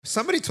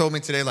Somebody told me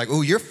today, like,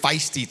 "Oh, you're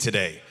feisty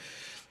today.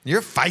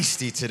 You're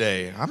feisty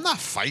today." I'm not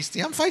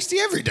feisty. I'm feisty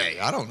every day.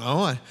 I don't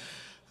know.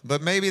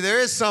 But maybe there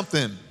is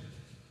something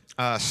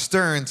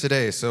stirring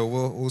today. So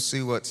we'll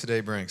see what today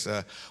brings.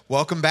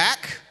 Welcome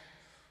back.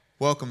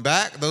 Welcome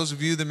back. Those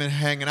of you that have been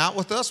hanging out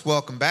with us,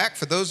 welcome back.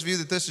 For those of you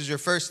that this is your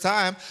first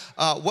time,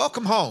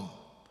 welcome home.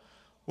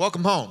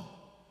 Welcome home.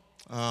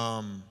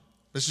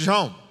 This is your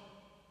home.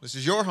 This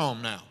is your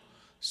home now.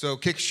 So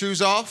kick your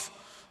shoes off.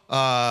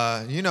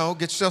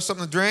 Get yourself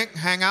something to drink.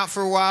 Hang out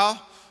for a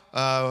while.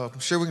 I'm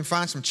sure we can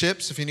find some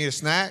chips if you need a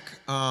snack.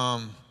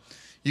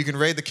 You can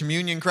raid the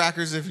communion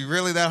crackers if you're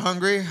really that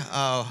hungry.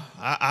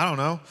 I don't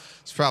know.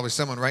 It's probably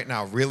someone right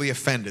now really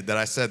offended that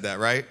I said that,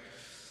 right?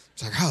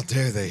 It's like, how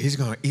dare they? He's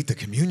going to eat the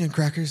communion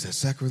crackers? That's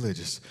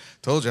sacrilegious.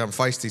 Told you I'm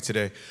feisty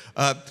today.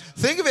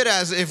 Think of it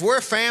as if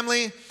we're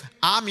family,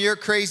 I'm your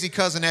crazy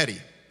cousin Eddie.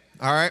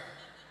 All right?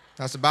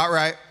 That's about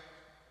right.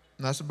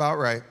 That's about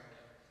right.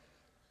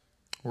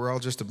 We're all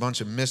just a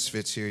bunch of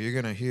misfits here. You're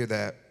going to hear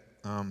that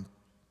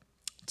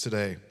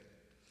today.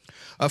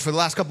 For the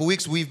last couple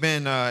weeks, we've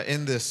been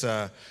in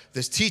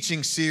this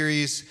teaching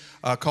series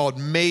called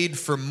Made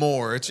for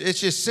More. It's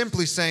just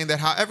simply saying that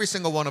how every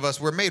single one of us,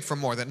 we're made for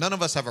more, that none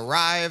of us have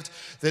arrived,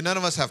 that none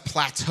of us have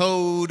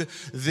plateaued,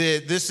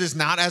 that this is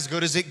not as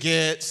good as it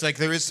gets. Like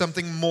there is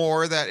something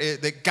more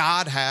that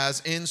God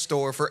has in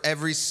store for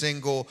every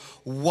single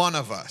one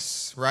of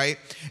us, right?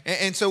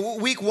 And so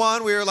week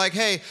one, we were like,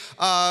 hey,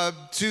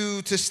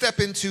 to step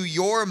into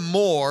your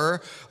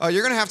more,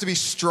 you're going to have to be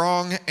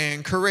strong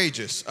and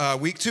courageous.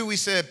 Week two, we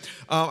said,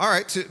 all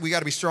right, we got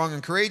to be strong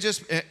and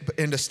courageous,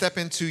 and to step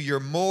into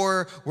your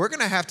more, we're going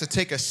to have to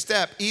take a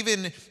step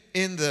even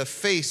in the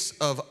face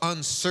of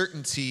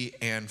uncertainty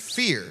and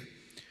fear.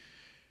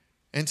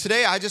 And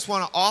today I just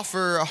want to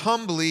offer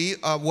humbly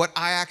what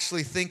I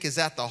actually think is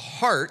at the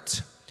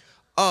heart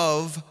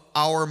of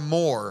our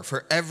more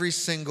for every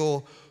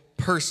single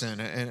person.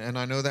 And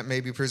I know that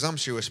may be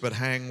presumptuous, but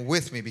hang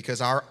with me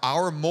because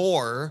our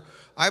more,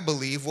 I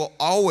believe, will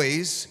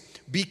always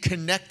be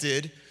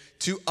connected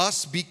to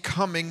us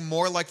becoming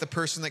more like the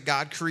person that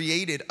God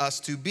created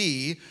us to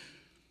be,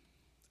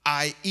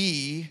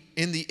 i.e.,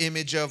 in the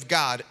image of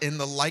God, in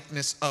the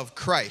likeness of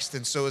Christ.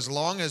 And so as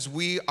long as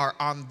we are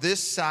on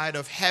this side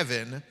of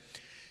heaven,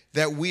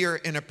 that we are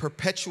in a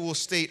perpetual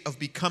state of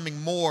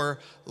becoming more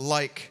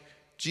like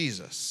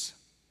Jesus.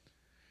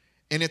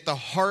 And at the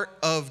heart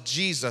of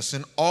Jesus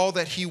and all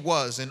that he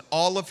was and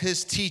all of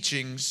his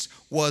teachings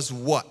was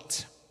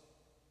what?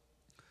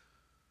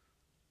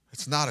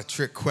 It's not a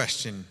trick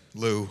question,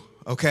 Lou.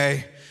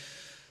 Okay?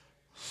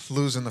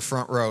 Lou's in the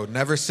front row.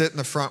 Never sit in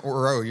the front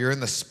row. You're in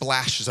the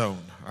splash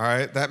zone, all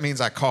right? That means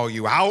I call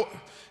you out.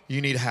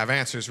 You need to have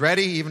answers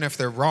ready, even if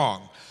they're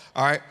wrong,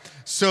 all right?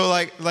 So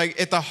like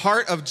at the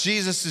heart of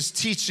Jesus'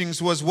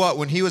 teachings was what?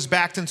 When he was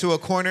backed into a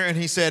corner and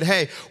he said,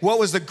 hey, what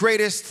was the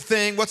greatest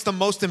thing? What's the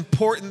most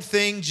important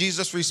thing?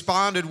 Jesus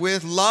responded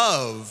with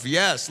love.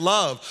 Yes,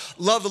 love.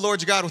 Love the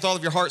Lord your God with all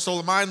of your heart, soul,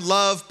 and mind.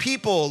 Love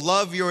people.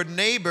 Love your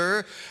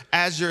neighbor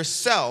as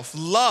yourself.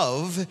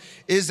 Love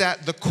is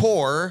at the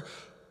core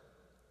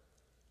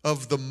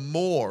of the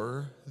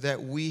more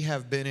that we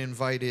have been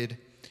invited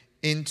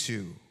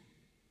into.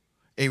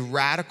 A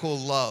radical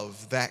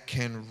love that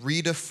can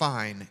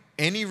redefine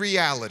any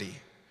reality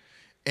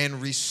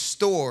and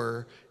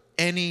restore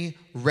any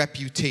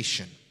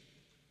reputation.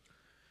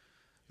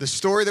 The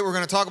story that we're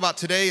going to talk about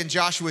today in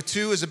Joshua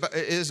 2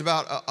 is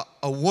about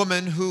a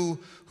woman who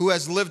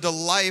has lived a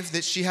life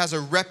that she has a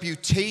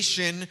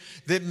reputation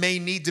that may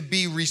need to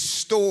be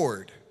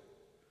restored.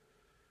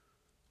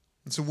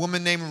 It's a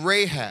woman named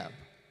Rahab.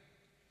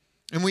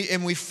 And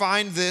we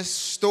find this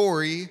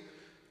story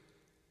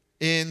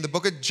in the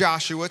book of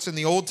Joshua. It's in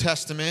the Old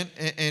Testament.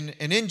 And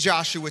in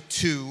Joshua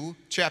 2,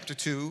 chapter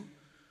 2,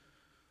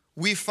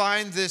 we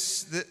find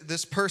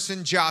this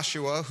person,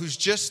 Joshua, who's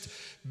just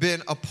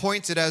been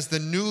appointed as the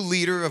new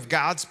leader of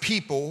God's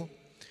people.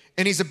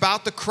 And he's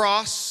about to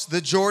cross the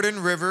Jordan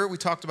River. We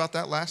talked about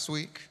that last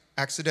week,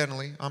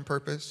 accidentally, on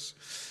purpose.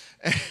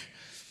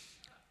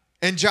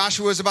 And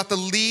Joshua is about to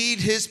lead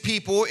his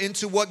people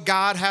into what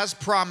God has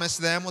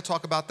promised them. We'll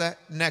talk about that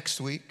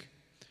next week.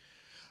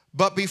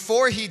 But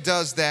before he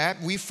does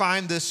that, we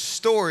find this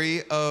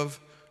story of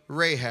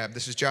Rahab.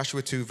 This is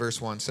Joshua 2, verse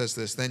 1, says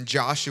this. Then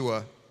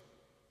Joshua,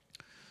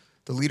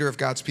 the leader of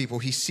God's people,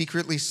 he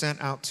secretly sent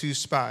out 2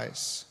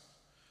 spies.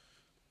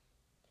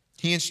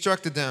 He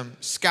instructed them,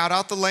 scout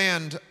out the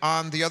land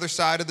on the other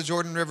side of the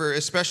Jordan River,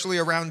 especially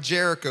around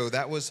Jericho.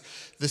 That was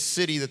the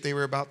city that they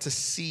were about to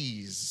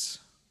seize.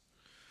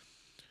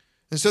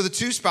 And so the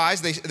 2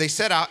 spies, they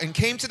set out and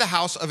came to the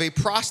house of a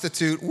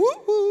prostitute.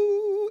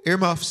 Woo-hoo,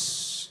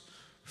 earmuffs.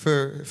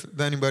 For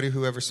anybody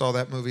who ever saw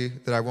that movie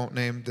that I won't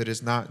name that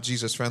is not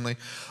Jesus friendly,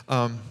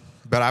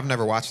 but I've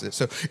never watched it.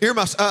 So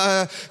earmuffs.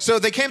 So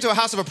they came to a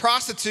house of a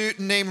prostitute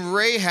named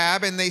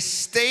Rahab, and they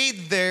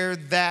stayed there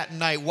that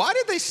night. Why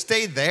did they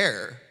stay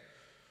there?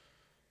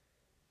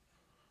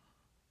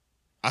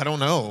 I don't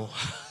know.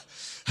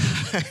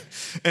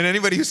 And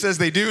anybody who says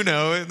they do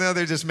know, no,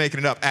 they're just making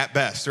it up at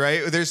best,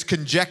 right? There's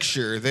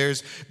conjecture.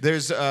 There's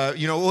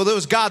well, it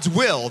was God's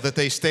will that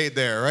they stayed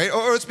there, right?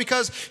 Or it's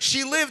because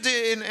she lived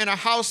in a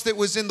house that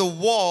was in the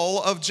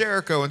wall of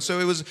Jericho, and so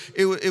it was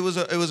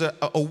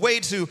a way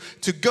to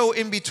go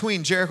in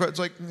between Jericho. It's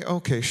like,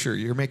 okay, sure,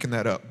 you're making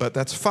that up, but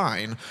that's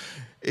fine.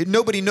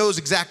 Nobody knows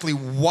exactly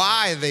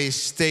why they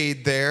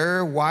stayed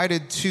there. Why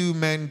did two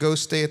men go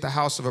stay at the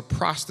house of a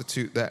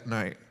prostitute that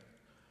night?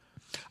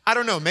 I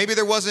don't know. Maybe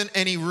there wasn't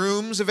any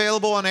rooms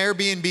available on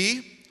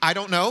Airbnb. I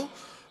don't know.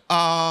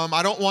 I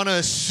don't want to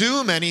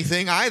assume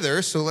anything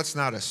either, so let's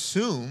not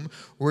assume.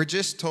 We're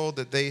just told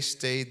that they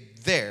stayed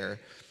there.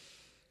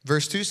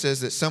 Verse 2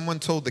 says that someone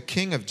told the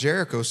king of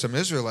Jericho, some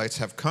Israelites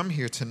have come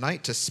here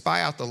tonight to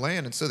spy out the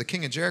land. And so the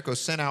king of Jericho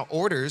sent out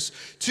orders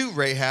to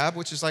Rahab,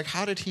 which is like,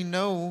 how did he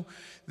know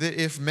that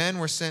if men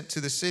were sent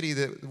to the city,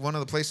 that one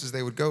of the places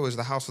they would go is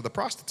the house of the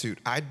prostitute?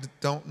 I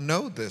don't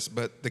know this,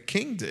 but the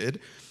king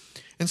did.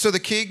 And so the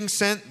king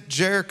sent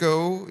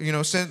Jericho,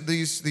 sent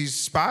these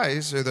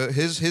spies, or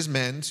his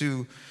men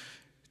to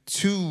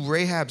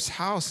Rahab's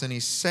house, and he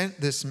sent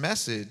this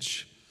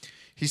message.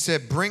 He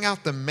said, bring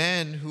out the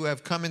men who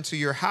have come into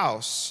your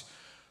house,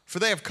 for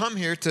they have come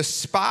here to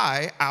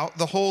spy out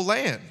the whole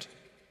land.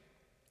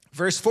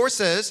 Verse 4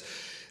 says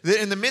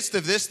that in the midst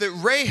of this, that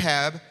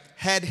Rahab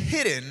had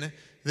hidden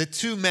the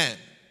two men.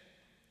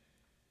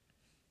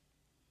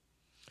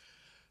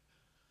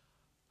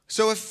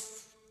 So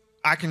if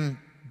I can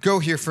go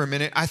here for a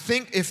minute, I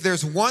think if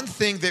there's one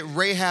thing that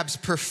Rahab's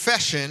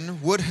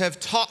profession would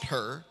have taught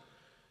her,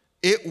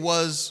 it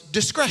was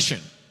discretion.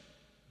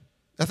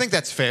 I think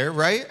that's fair,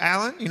 right,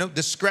 Alan?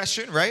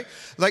 Discretion, right?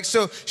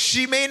 So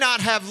she may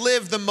not have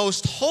lived the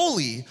most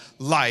holy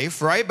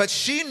life, right? But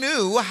she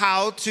knew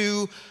how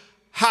to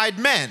hide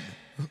men.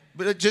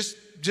 But just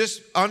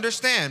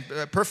understand,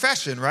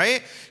 profession,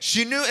 right?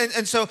 She knew,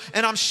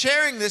 and I'm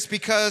sharing this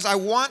because I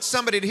want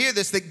somebody to hear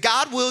this, that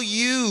God will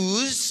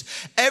use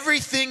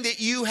everything that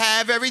you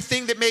have,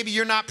 everything that maybe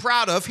you're not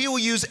proud of. He will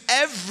use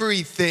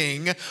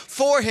everything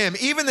for him,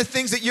 even the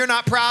things that you're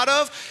not proud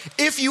of.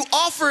 If you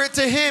offer it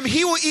to him,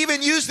 he will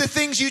even use the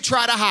things you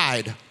try to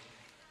hide.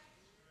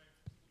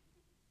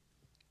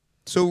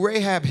 So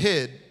Rahab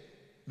hid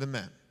the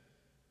men.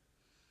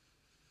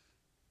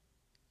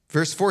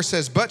 Verse 4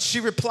 says, but she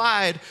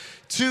replied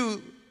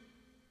to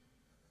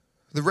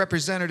the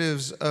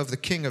representatives of the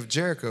king of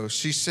Jericho.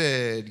 She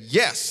said,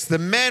 yes, the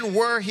men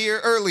were here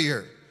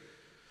earlier,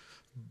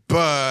 but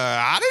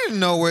I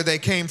didn't know where they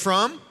came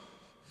from.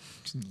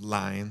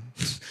 Lying.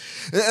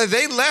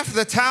 They left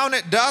the town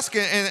at dusk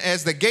and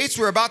as the gates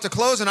were about to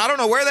close, and I don't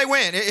know where they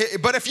went.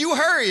 But if you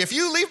hurry, if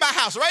you leave my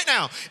house right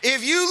now,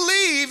 if you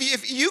leave,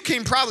 if you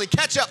can probably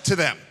catch up to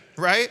them,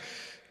 right?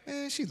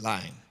 She's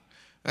lying.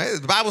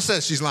 Right? The Bible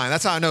says she's lying.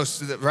 That's how I know,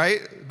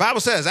 right? The Bible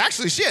says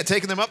actually she had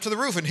taken them up to the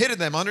roof and hidden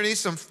them underneath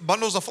some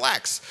bundles of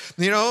flax.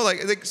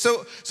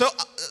 So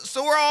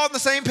we're all on the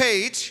same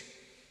page.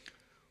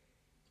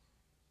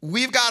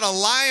 We've got a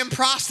lying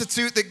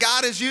prostitute that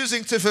God is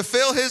using to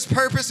fulfill his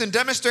purpose and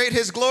demonstrate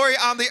his glory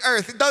on the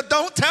earth.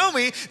 Don't tell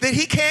me that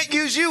he can't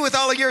use you with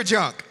all of your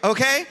junk,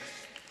 okay?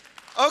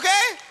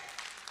 Okay?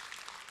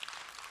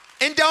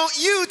 And don't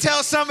you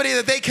tell somebody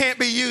that they can't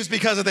be used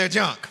because of their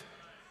junk.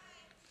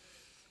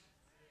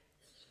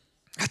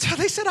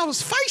 They said I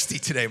was feisty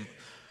today.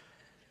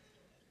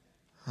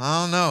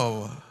 I don't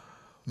know.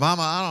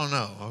 Mama, I don't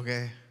know,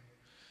 okay?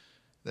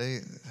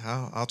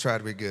 I'll try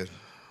to be good.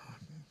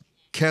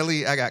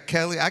 Kelly, I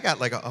got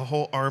like a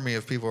whole army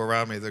of people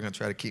around me. They're going to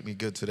try to keep me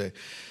good today.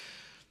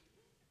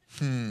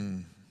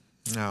 No,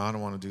 I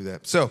don't want to do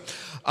that. So,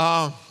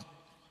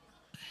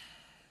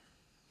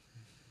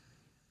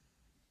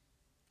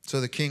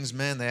 the king's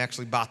men, they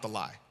actually bought the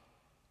lie,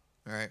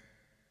 all right?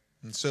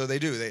 And so they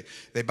do.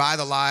 They buy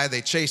the lie.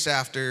 They chase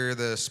after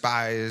the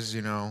spies,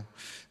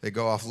 They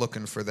go off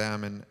looking for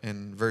them.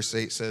 And verse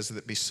 8 says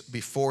that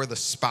before the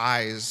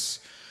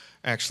spies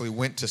actually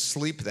went to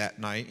sleep that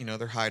night,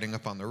 they're hiding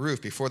up on the roof.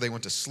 Before they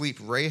went to sleep,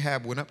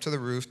 Rahab went up to the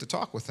roof to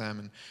talk with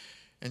them.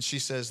 And she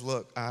says,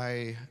 look,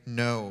 I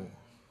know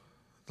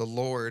the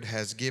Lord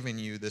has given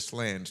you this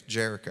land,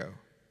 Jericho.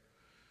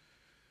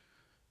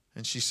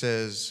 And she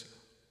says,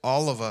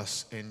 all of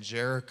us in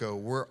Jericho,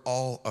 we're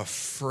all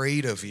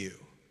afraid of you.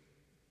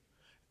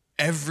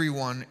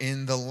 Everyone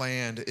in the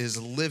land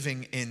is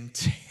living in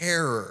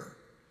terror.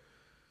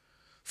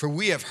 For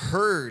we have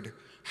heard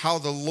how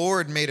the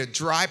Lord made a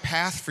dry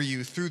path for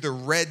you through the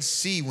Red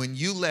Sea when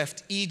you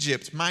left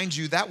Egypt. Mind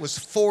you, that was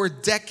 4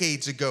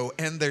 decades ago,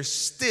 and they're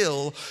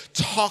still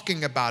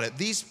talking about it.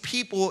 These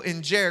people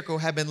in Jericho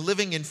have been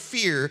living in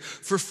fear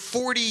for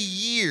 40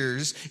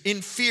 years,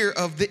 in fear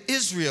of the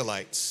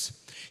Israelites.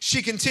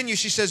 She continues,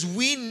 she says,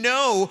 we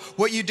know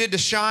what you did to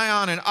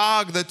Sihon and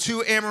Og, the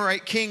 2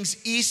 Amorite kings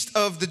east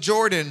of the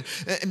Jordan,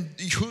 and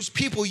whose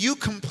people you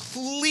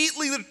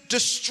completely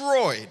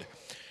destroyed.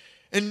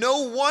 And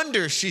no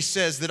wonder, she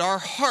says, that our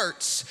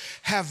hearts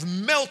have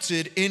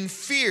melted in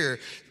fear.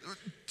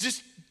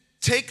 Just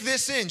Take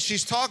this in.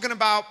 She's talking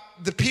about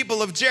the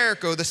people of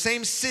Jericho, the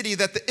same city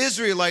that the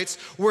Israelites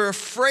were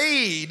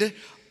afraid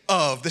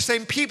of, the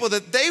same people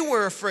that they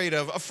were afraid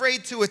of,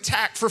 afraid to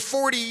attack for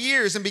 40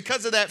 years. And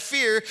because of that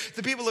fear,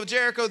 the people of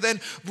Jericho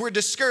then were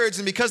discouraged.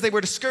 And because they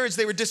were discouraged,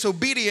 they were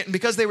disobedient. And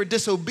because they were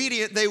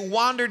disobedient, they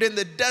wandered in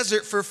the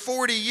desert for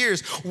 40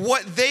 years.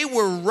 What they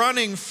were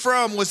running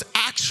from was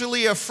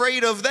actually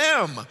afraid of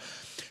them.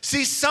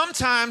 See,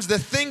 sometimes the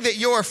thing that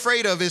you're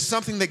afraid of is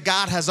something that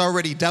God has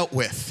already dealt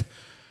with.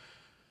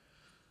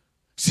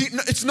 See,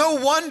 it's no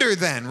wonder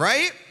then,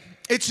 right?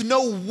 It's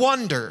no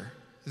wonder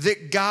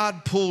that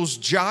God pulls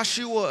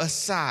Joshua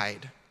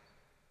aside.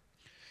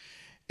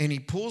 And he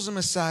pulls him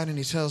aside and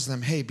he tells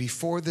them, hey,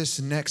 before this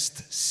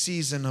next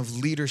season of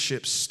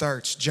leadership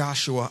starts,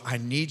 Joshua, I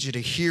need you to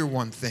hear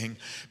one thing.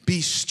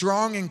 Be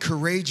strong and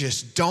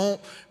courageous.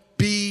 Don't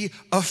be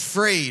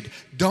afraid.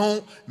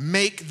 Don't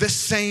make the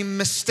same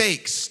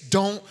mistakes.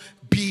 Don't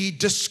be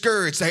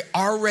discouraged. I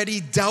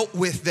already dealt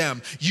with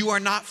them. You are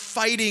not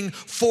fighting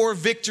for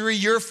victory.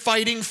 You're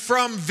fighting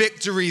from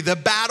victory. The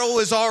battle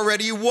is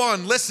already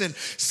won. Listen,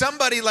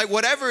 somebody, like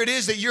whatever it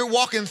is that you're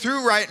walking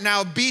through right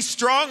now, be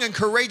strong and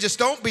courageous.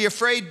 Don't be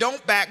afraid.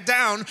 Don't back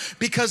down,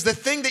 because the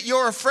thing that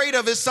you're afraid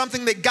of is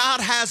something that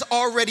God has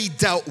already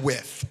dealt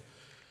with.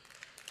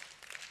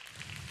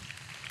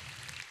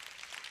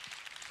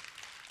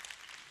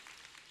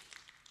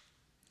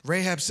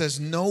 Rahab says,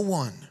 no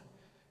one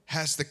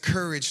has the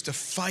courage to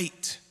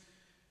fight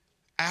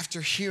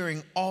after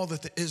hearing all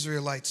that the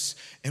Israelites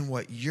and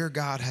what your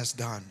God has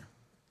done.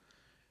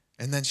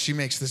 And then she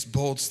makes this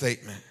bold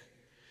statement.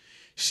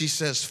 She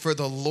says, for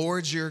the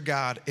Lord your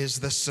God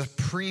is the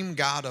supreme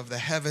God of the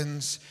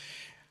heavens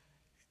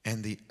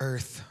and the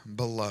earth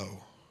below.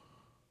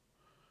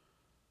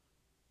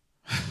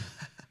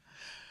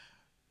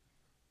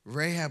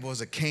 Rahab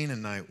was a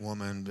Canaanite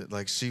woman, but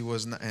like she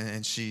was not,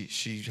 and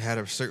she had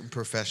a certain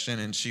profession,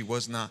 and she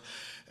was not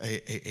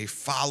a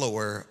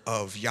follower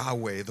of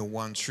Yahweh, the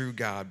one true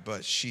God,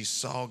 but she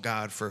saw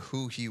God for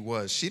who he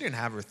was. She didn't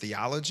have her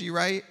theology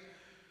right,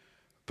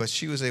 but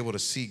she was able to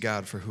see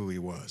God for who he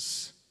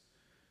was.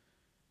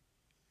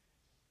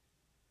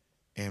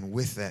 And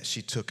with that,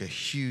 she took a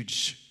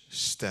huge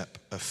step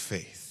of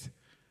faith.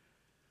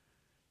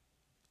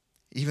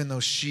 Even though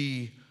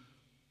she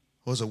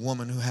was a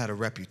woman who had a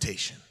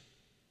reputation.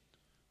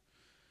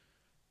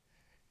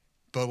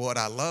 But what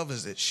I love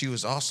is that she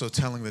was also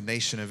telling the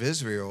nation of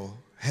Israel,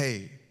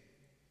 hey,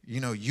 you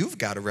know, you've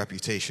got a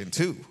reputation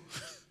too.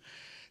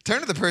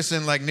 Turn to the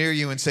person like near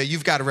you and say,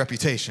 you've got a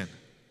reputation.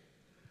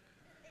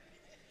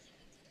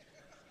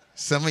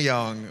 Some of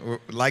y'all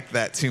like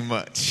that too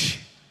much.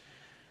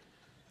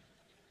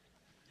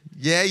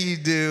 Yeah, you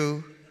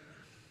do.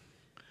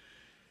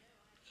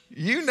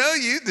 You know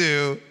you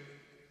do.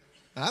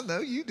 I know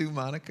you do,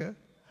 Monica.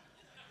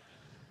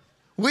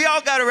 We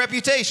all got a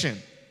reputation.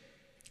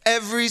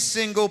 Every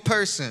single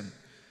person.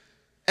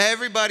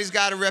 Everybody's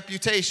got a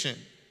reputation.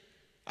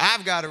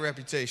 I've got a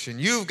reputation.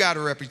 You've got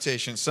a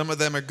reputation. Some of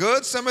them are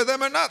good. Some of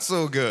them are not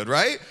so good,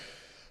 right?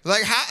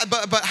 Like,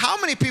 but how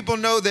many people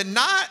know that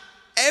not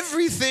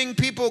everything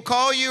people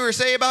call you or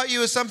say about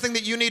you is something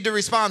that you need to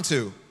respond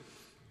to?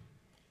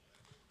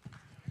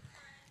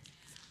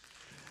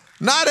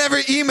 Not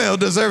every email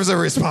deserves a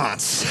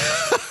response.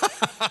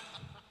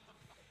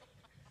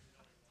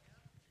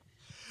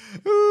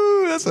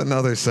 Ooh, that's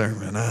another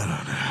sermon.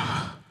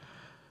 I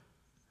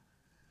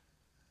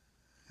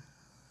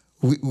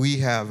don't know. We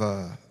have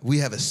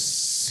a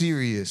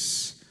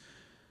serious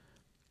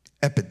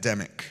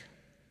epidemic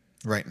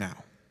right now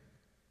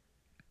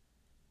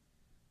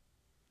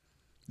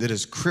that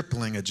is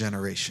crippling a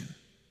generation.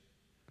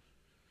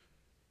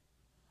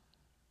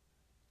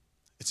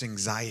 It's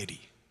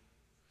anxiety.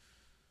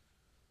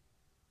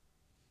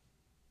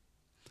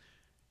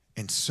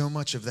 And so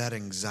much of that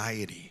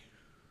anxiety,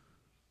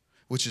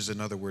 which is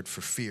another word for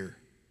fear,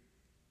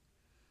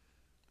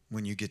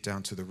 when you get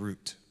down to the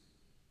root.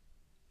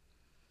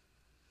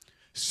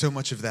 So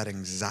much of that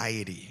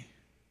anxiety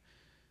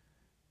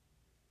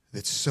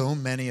that so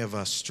many of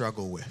us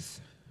struggle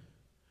with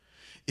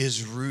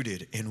is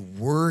rooted in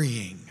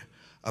worrying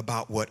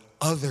about what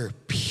other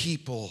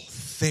people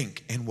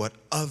think and what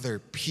other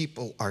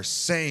people are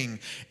saying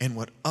and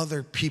what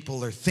other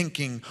people are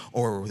thinking,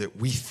 or that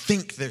we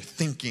think they're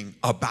thinking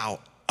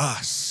about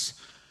us.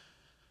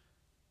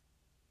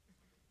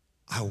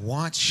 I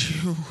want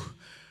you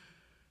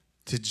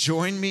to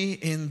join me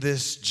in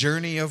this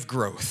journey of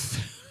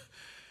growth.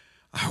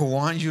 I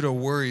want you to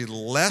worry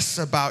less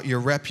about your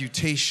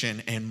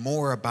reputation and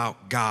more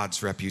about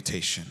God's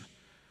reputation.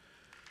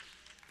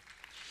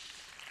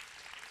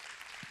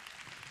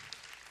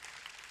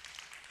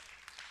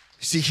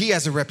 See, he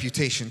has a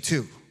reputation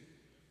too,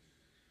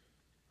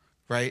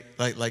 right?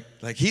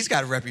 Like he's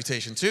got a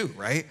reputation too,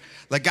 right?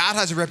 Like God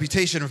has a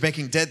reputation of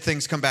making dead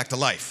things come back to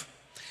life.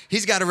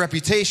 He's got a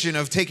reputation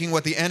of taking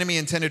what the enemy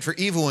intended for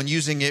evil and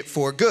using it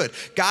for good.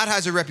 God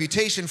has a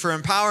reputation for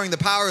empowering the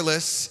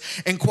powerless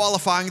and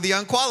qualifying the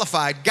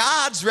unqualified.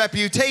 God's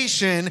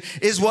reputation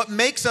is what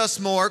makes us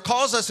more,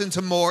 calls us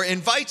into more,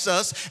 invites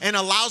us, and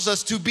allows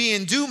us to be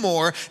and do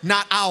more,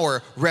 not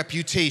our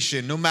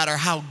reputation, no matter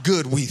how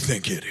good we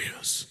think it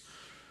is.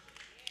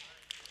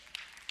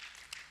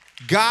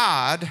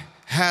 God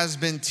has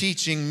been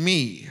teaching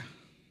me.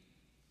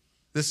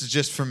 This is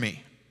just for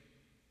me.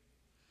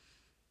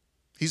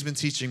 He's been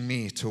teaching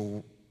me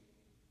to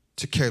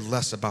care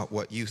less about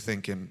what you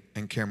think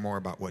and care more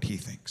about what he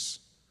thinks.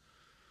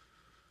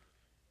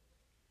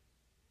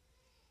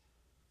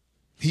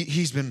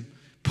 He's been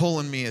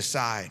pulling me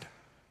aside,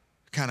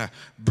 kind of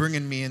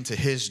bringing me into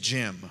his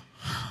gym,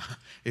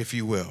 if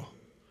you will,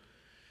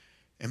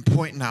 and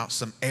pointing out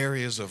some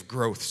areas of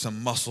growth,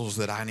 some muscles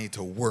that I need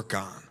to work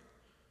on.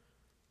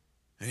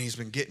 And he's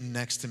been getting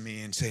next to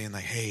me and saying,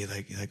 like, hey,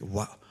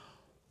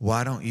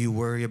 why don't you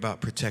worry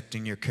about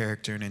protecting your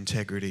character and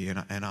integrity,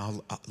 and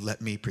I'll let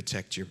me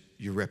protect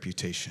your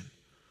reputation.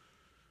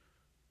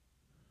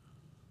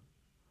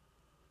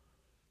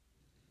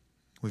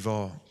 We've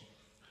all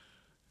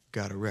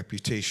got a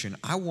reputation.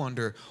 I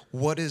wonder,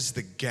 what is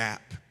the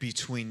gap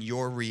between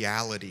your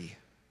reality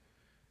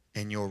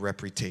and your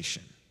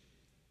reputation?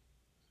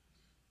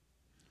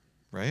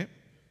 Right?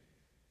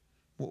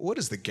 What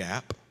is the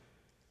gap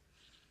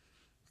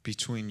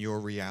between your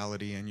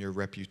reality and your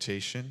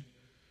reputation?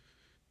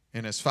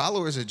 And as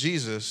followers of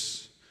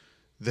Jesus,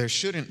 there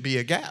shouldn't be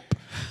a gap,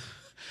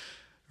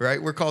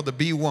 right? We're called to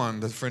be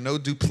one, for no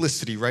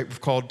duplicity, right? We're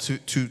called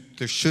to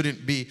there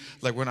shouldn't be,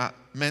 like, we're not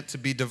meant to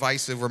be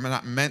divisive. We're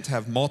not meant to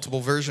have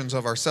multiple versions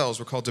of ourselves.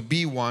 We're called to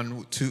be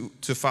one, to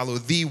follow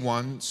the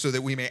one, so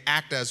that we may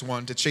act as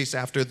one, to chase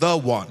after the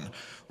one,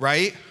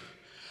 right?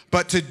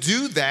 But to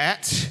do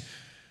that,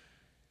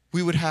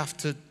 we would have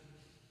to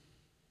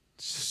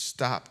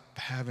stop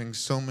having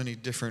so many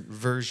different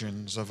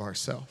versions of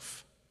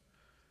ourselves.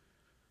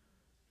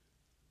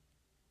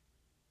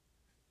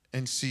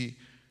 And see,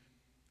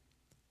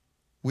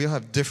 we all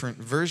have different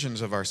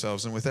versions of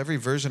ourselves, and with every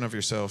version of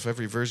yourself,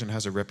 every version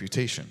has a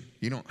reputation.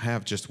 You don't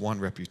have just one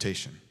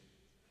reputation.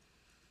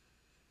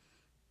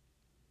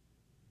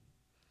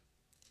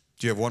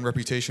 Do you have one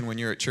reputation when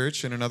you're at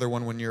church and another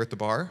one when you're at the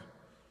bar?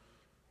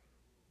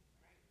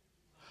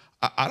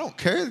 I don't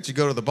care that you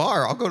go to the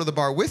bar. I'll go to the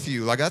bar with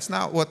you. Like, that's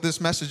not what this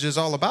message is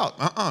all about.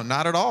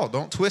 Not at all.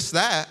 Don't twist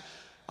that.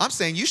 I'm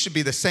saying you should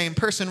be the same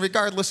person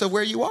regardless of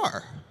where you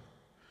are.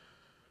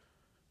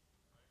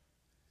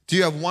 Do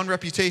you have one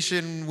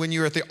reputation when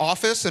you're at the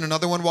office and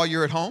another one while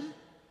you're at home?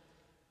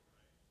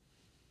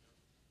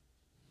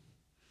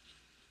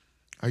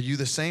 Are you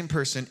the same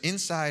person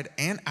inside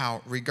and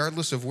out,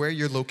 regardless of where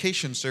your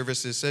location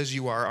services says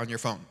you are on your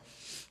phone?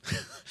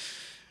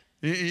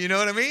 You know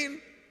what I mean?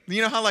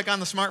 You know how, like, on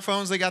the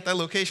smartphones, they got that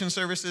location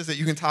services that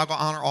you can toggle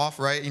on or off,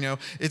 right? You know,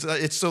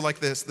 it's so like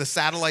this, the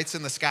satellites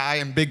in the sky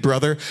and Big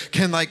Brother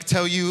can, like,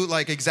 tell you,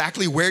 like,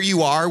 exactly where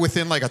you are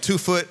within, like, a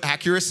 2-foot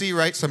accuracy,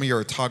 right? Some of you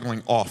are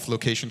toggling off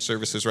location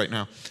services right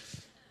now.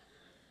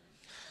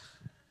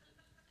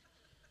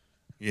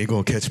 You ain't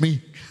gonna catch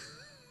me.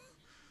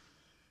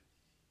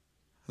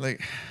 Like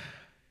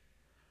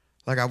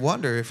I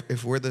wonder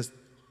if we're the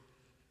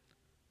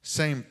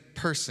same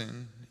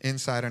person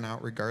inside and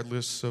out,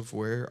 regardless of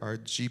where our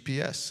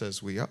GPS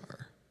says we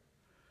are.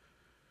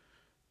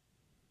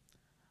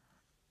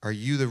 Are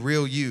you the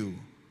real you,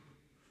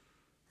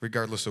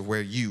 regardless of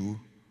where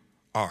you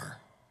are?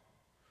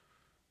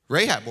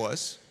 Rahab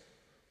was.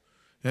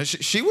 You know,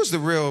 she was the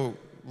real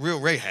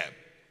Rahab.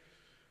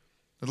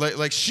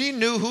 Like she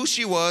knew who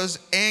she was,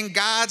 and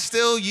God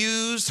still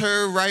used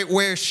her right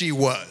where she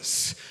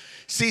was.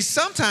 See,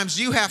 sometimes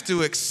you have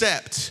to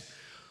accept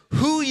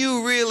who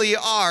you really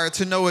are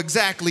to know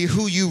exactly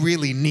who you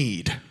really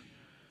need.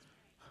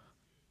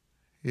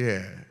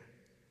 Yeah.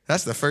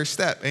 That's the first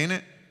step, ain't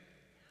it?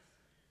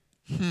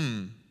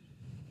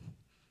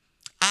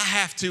 I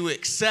have to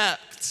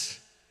accept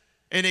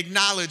and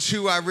acknowledge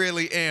who I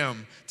really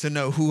am to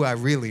know who I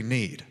really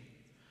need.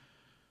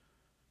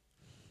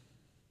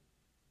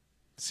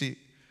 See,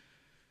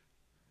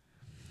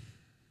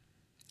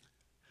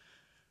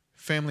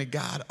 family,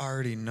 God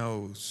already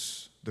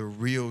knows the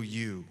real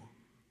you,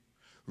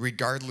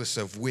 regardless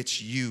of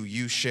which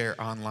you share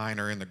online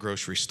or in the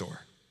grocery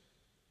store.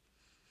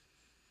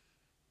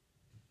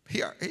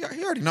 He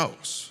already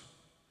knows.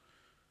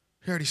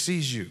 He already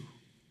sees you.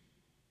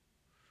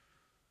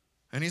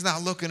 And he's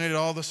not looking at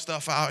all the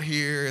stuff out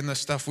here and the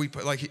stuff we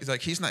put,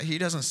 he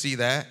doesn't see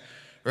that,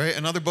 right?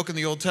 Another book in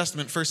the Old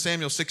Testament, 1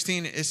 Samuel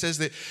 16, it says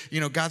that,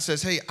 God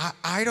says, hey,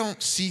 I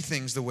don't see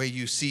things the way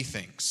you see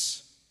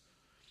things.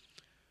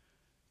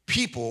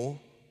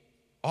 People,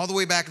 all the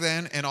way back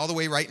then and all the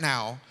way right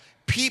now,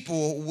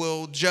 people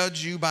will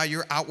judge you by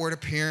your outward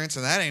appearance,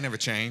 and that ain't never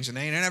changed, and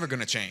they ain't never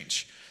gonna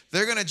change.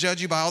 They're gonna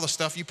judge you by all the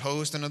stuff you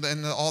post and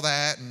all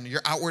that and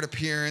your outward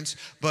appearance,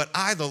 but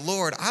I, the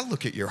Lord, I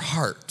look at your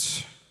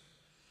heart.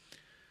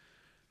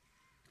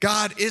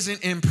 God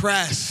isn't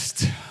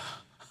impressed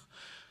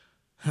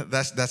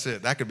That's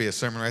it. That could be a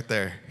sermon right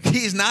there.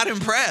 He's not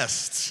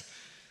impressed.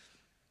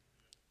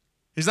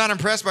 He's not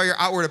impressed by your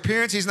outward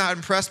appearance. He's not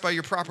impressed by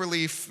your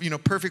properly,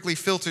 perfectly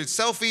filtered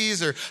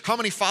selfies or how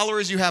many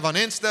followers you have on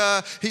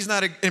Insta. He's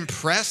not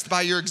impressed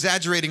by your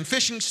exaggerating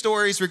fishing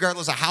stories,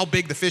 regardless of how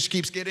big the fish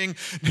keeps getting.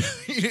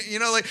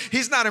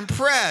 He's not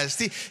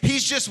impressed.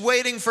 He's just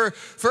waiting for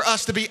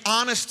us to be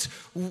honest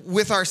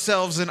with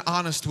ourselves and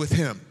honest with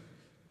him.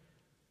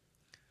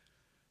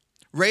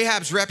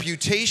 Rahab's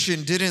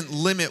reputation didn't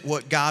limit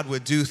what God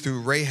would do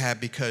through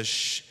Rahab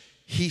because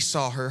he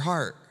saw her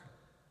heart.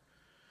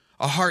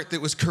 A heart that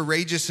was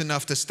courageous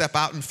enough to step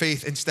out in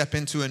faith and step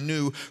into a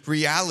new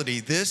reality.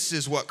 This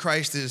is what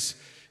Christ is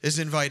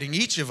inviting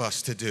each of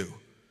us to do.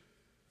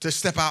 To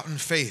step out in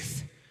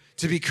faith,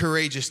 to be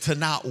courageous, to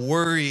not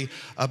worry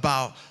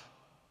about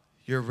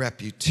your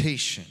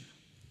reputation.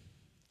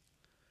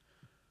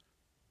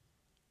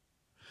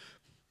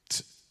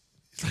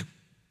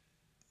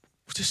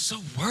 We're just so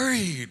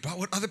worried about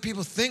what other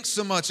people think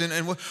so much,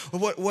 and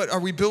what are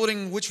we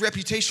building, which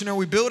reputation are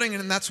we building,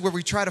 and that's where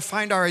we try to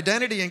find our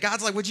identity. And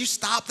God's like, would you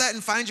stop that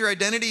and find your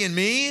identity in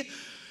me?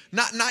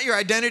 Not your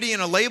identity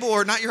in a label,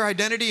 or not your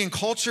identity in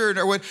culture,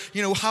 or what,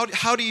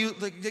 how do you,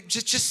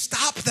 just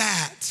stop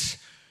that.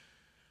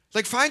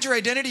 Find your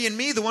identity in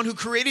me, the one who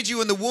created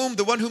you in the womb,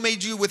 the one who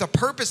made you with a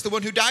purpose, the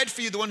one who died for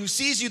you, the one who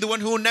sees you, the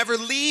one who will never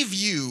leave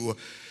you.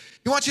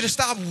 He wants you to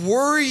stop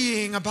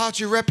worrying about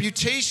your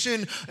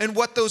reputation and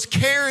what those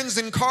Karens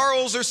and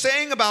Carls are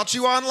saying about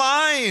you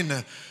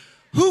online.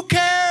 Who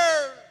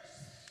cares?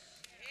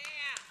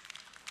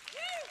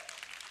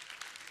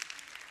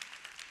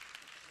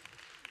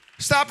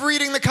 Stop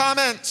reading the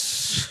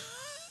comments.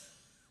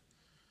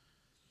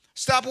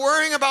 Stop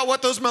worrying about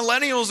what those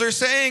millennials are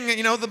saying.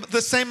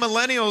 The same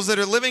millennials that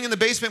are living in the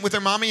basement with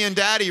their mommy and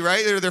daddy,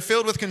 right? They're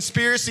filled with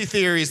conspiracy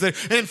theories.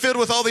 And filled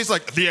with all these,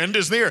 the end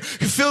is near.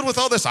 Filled with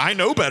all this, I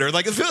know better.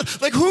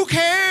 Who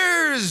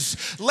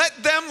cares? Let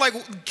them,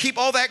 keep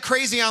all that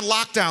crazy on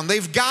lockdown.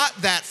 They've got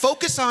that.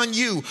 Focus on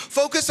you.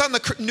 Focus on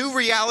the new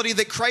reality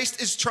that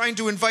Christ is trying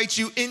to invite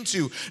you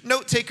into.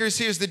 Note takers,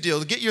 here's the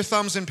deal. Get your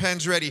thumbs and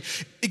pens ready.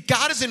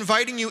 God is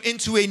inviting you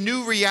into a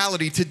new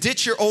reality, to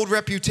ditch your old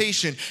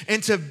reputation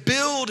and to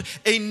build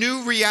a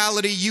new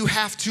reality. You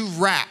have to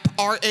rap.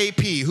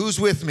 R-A-P. Who's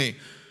with me?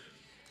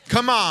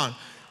 Come on.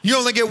 You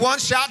only get one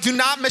shot. Do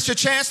not miss your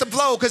chance to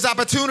blow, because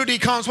opportunity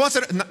comes once.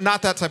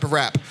 Not that type of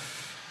rap.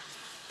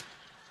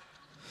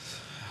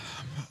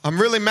 I'm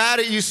really mad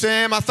at you,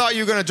 Sam. I thought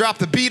you were going to drop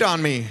the beat on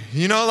me.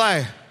 You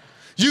got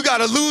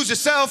to lose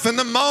yourself in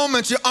the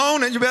moment. You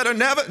own it. You better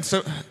never.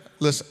 So,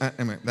 listen,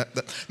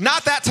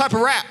 not that type of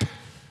rap.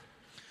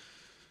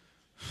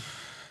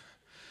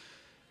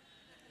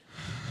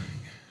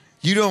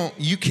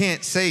 You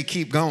can't say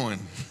keep going.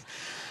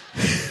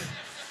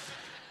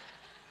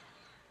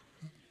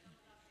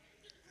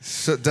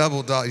 So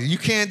double dog. You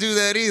can't do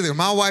that either.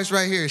 My wife's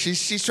right here.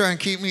 She's trying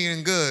to keep me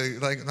in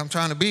good. I'm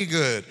trying to be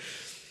good.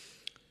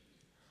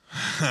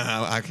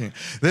 I can't.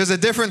 There's a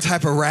different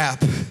type of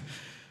rap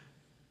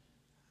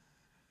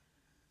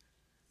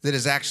that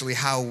is actually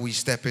how we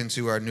step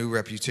into our new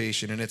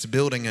reputation, and it's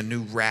building a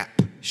new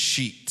rap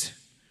sheet.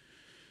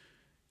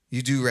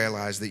 You do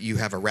realize that you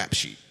have a rap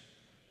sheet.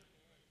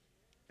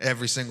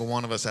 Every single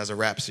one of us has a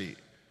rap sheet.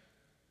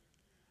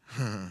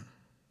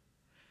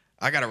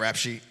 I got a rap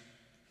sheet.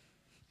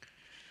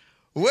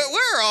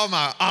 Where are all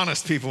my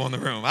honest people in the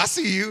room? I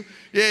see you.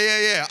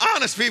 Yeah.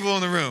 Honest people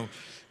in the room.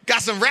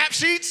 Got some rap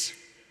sheets?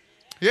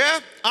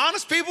 Yeah?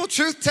 Honest people,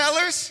 truth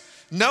tellers.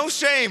 No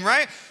shame,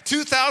 right?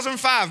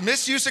 2005,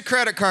 misuse of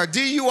credit card,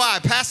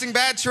 DUI, passing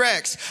bad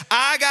checks.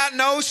 I got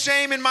no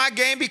shame in my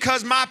game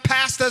because my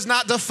past does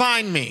not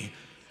define me.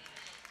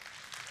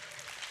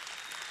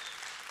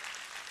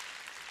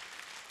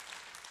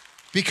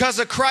 Because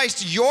of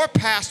Christ, your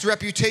past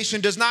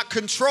reputation does not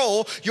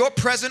control your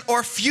present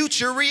or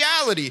future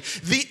reality.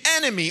 The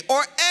enemy,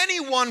 or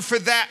anyone for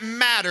that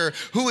matter,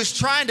 who is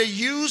trying to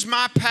use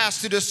my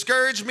past to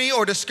discourage me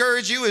or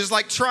discourage you, is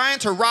like trying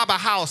to rob a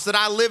house that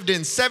I lived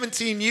in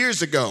 17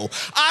 years ago.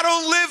 I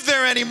don't live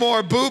there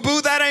anymore,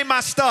 boo-boo. That ain't my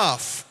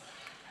stuff.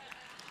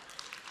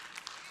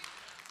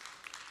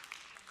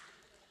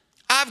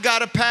 I've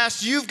got a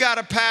past, you've got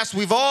a past,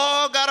 we've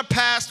all got a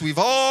past, we've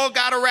all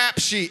got a rap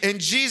sheet. And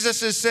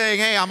Jesus is saying,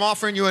 hey, I'm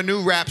offering you a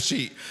new rap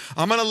sheet.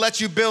 I'm going to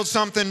let you build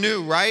something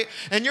new, right?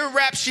 And your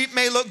rap sheet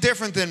may look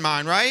different than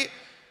mine, right?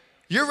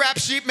 Your rap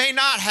sheet may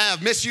not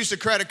have misuse of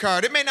credit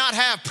card. It may not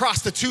have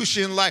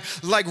prostitution like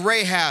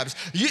Rahab's.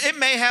 It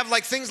may have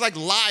things like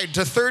lied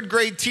to third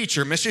grade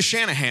teacher, Mrs.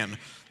 Shanahan,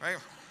 right?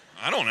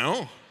 I don't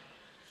know.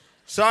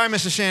 Sorry,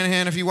 Mrs.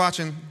 Shanahan, if you're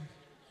watching.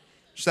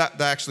 That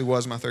actually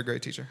was my third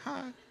grade teacher.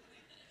 Hi.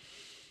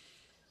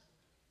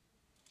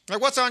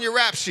 What's on your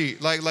rap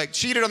sheet? Like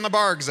cheated on the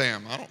bar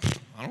exam. I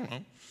don't know.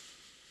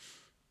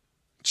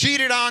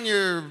 Cheated on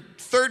your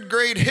third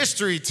grade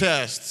history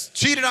tests.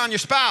 Cheated on your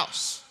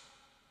spouse.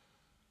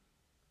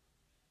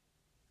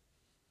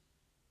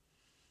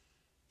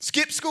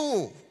 Skipped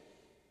school.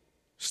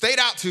 Stayed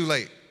out too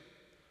late.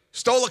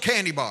 Stole a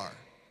candy bar.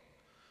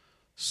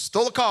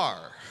 stole a car.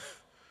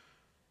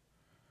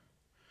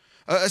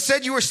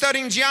 Said you were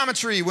studying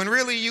geometry when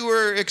really you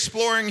were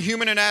exploring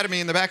human anatomy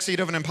in the backseat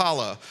of an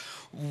Impala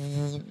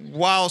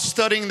while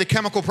studying the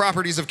chemical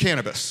properties of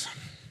cannabis.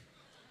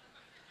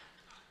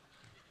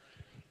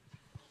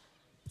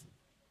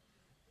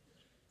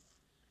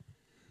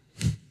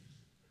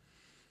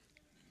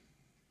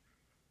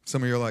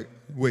 Some of you are like,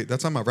 wait,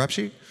 that's on my rap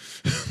sheet?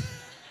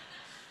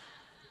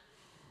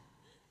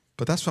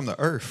 But that's from the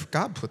earth.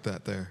 God put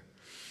that there.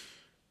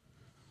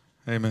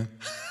 Amen.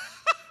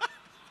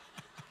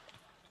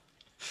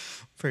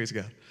 Praise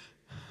God.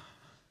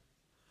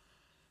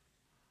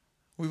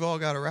 We've all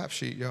got a rap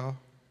sheet, y'all.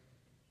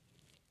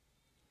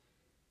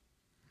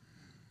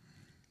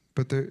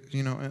 But there,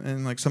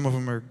 and like some of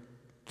them are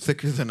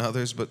thicker than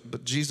others,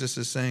 but Jesus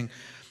is saying,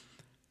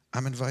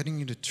 I'm inviting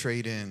you to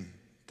trade in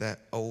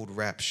that old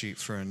rap sheet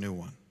for a new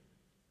one.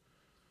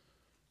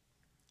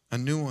 A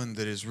new one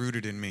that is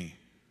rooted in me.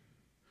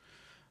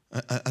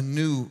 A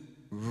new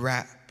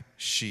rap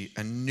sheet,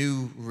 a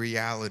new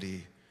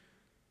reality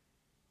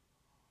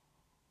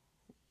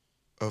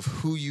of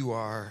who you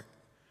are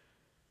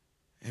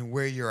and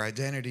where your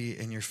identity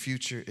and your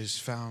future is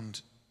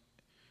found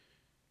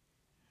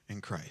in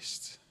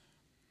Christ.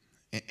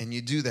 And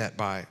you do that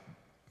by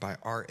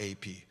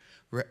RAP,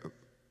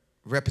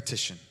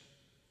 repetition,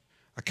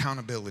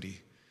 accountability,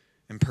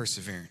 and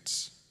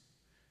perseverance.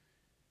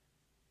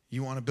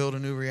 You want to build a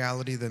new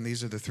reality, then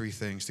these are the three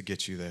things to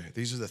get you there.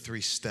 These are the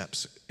three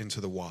steps into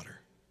the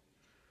water.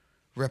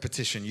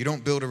 Repetition. You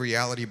don't build a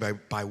reality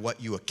by what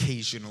you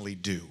occasionally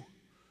do.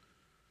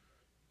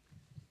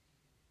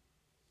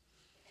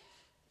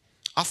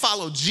 I'll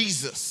follow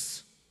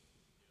Jesus.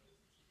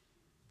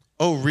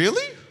 Oh,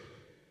 really?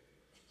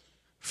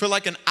 For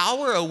like an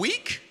hour a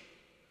week?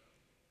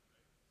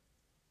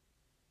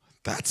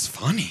 That's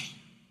funny.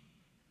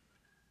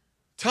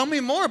 Tell me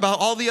more about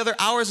all the other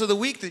hours of the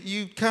week that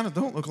you kind of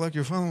don't look like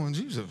you're following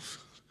Jesus.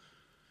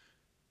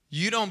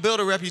 You don't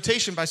build a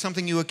reputation by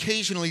something you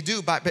occasionally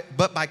do,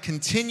 but by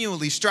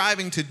continually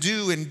striving to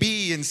do and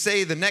be and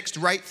say the next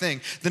right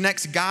thing, the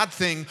next God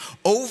thing,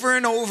 over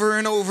and over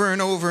and over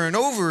and over and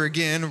over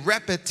again,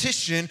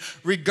 repetition,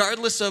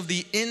 regardless of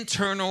the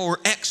internal or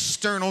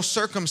external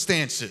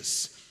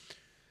circumstances.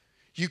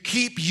 You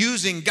keep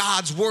using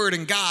God's word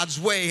and God's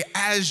way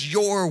as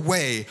your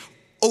way,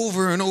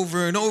 over and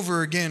over and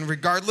over again,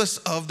 regardless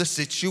of the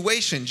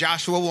situation.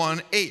 Joshua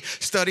 1:8,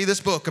 study this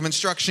book of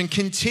instruction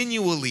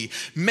continually.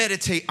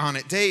 Meditate on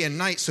it day and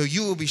night so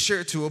you will be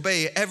sure to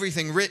obey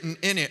everything written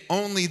in it.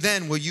 Only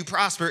then will you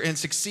prosper and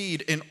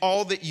succeed in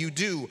all that you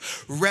do.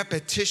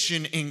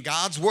 Repetition in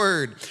God's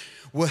word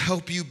will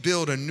help you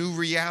build a new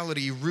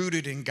reality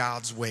rooted in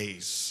God's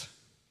ways.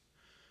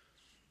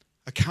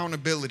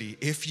 Accountability.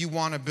 If you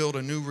want to build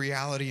a new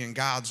reality in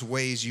God's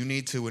ways, you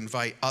need to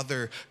invite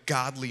other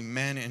godly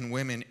men and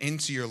women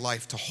into your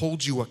life to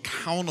hold you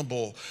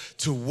accountable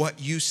to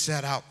what you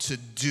set out to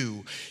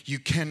do. You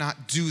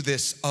cannot do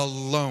this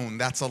alone.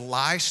 That's a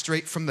lie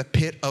straight from the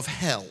pit of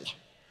hell.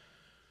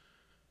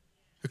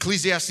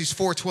 Ecclesiastes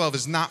 4:12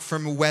 is not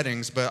from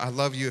weddings, but I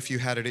love you if you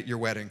had it at your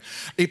wedding.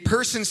 A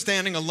person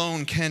standing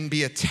alone can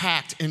be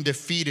attacked and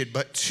defeated,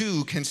 but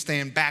two can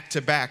stand back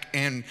to back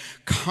and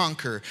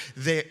conquer.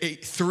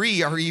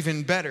 Three are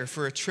even better,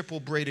 for a triple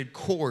braided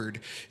cord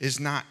is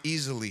not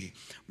easily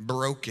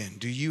broken.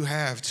 Do you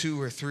have 2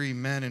 or 3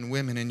 men and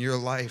women in your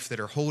life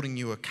that are holding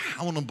you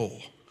accountable?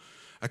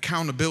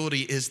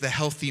 Accountability is the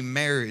healthy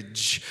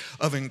marriage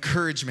of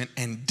encouragement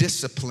and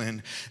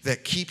discipline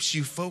that keeps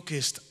you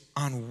focused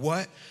on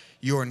what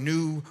your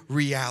new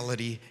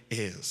reality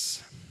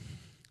is.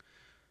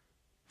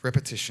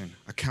 Repetition,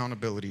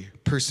 accountability,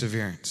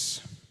 perseverance.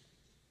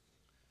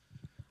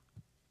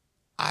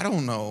 I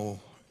don't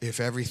know if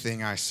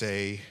everything I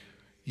say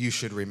you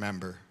should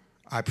remember.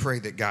 I pray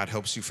that God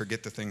helps you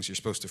forget the things you're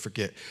supposed to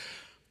forget.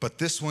 But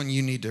this one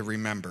you need to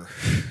remember.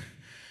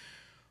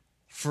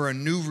 For a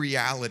new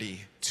reality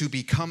to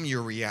become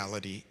your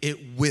reality, it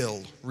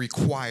will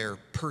require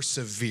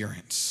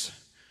perseverance.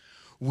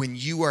 When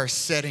you are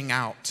setting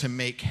out to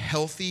make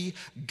healthy,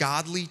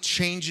 godly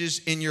changes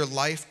in your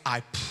life, I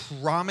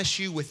promise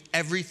you with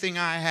everything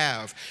I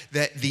have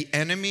that the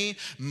enemy,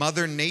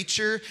 Mother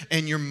Nature,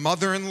 and your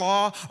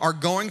mother-in-law are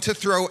going to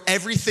throw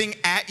everything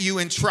at you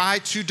and try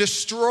to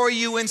destroy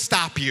you and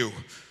stop you.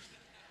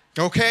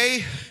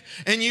 Okay?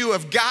 And you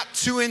have got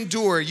to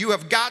endure. You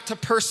have got to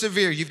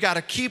persevere. You've got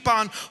to keep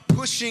on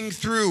pushing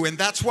through. And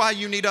that's why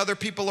you need other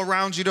people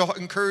around you to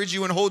encourage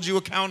you and hold you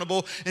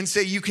accountable and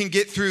say you can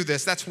get through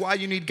this. That's why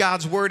you need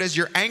God's word as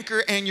your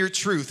anchor and your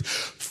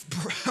truth.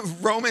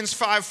 Romans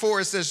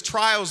 5:4 says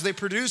trials, they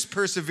produce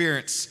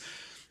perseverance.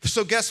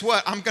 So guess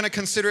what? I'm going to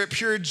consider it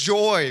pure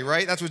joy,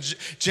 right? That's what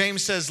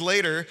James says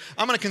later.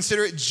 I'm going to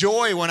consider it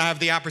joy when I have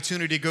the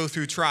opportunity to go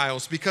through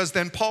trials, because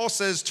then Paul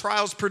says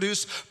trials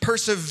produce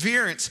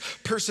perseverance.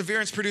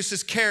 Perseverance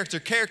produces character.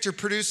 Character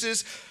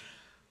produces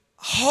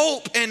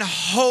hope, and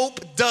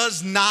hope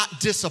does not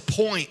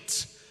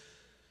disappoint.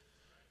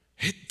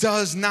 It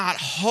does not.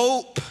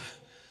 Hope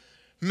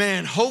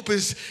Man, hope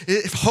is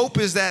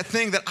that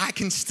thing that I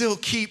can still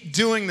keep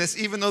doing this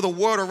even though the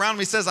world around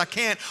me says I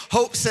can't.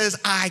 Hope says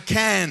I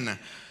can.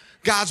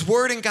 God's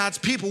word and God's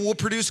people will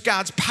produce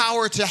God's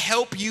power to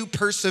help you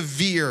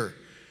persevere,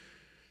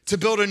 to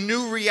build a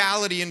new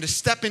reality and to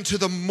step into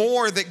the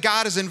more that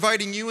God is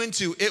inviting you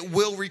into. It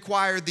will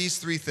require these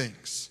three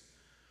things: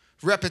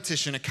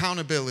 repetition,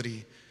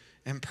 accountability,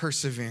 and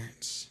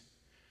perseverance.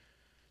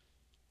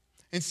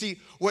 And see,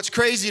 what's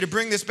crazy, to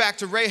bring this back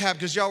to Rahab,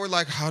 because y'all were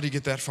like, how do you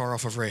get that far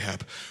off of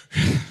Rahab?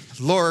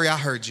 Lori, I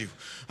heard you.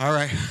 All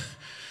right.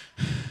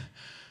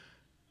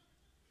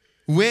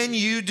 When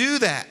you do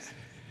that,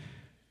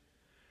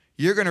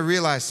 you're going to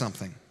realize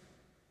something.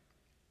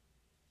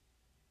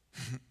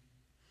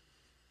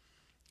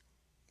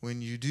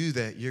 When you do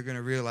that, you're going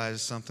to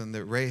realize something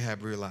that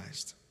Rahab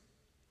realized.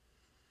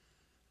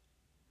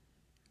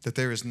 That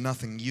there is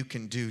nothing you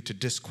can do to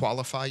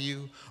disqualify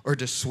you or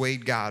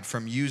dissuade God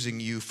from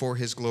using you for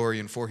his glory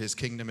and for his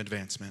kingdom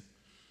advancement.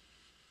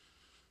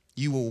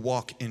 You will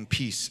walk in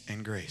peace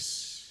and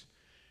grace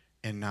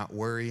and not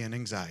worry and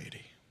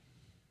anxiety.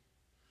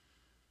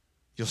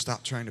 You'll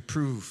stop trying to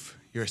prove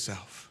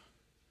yourself.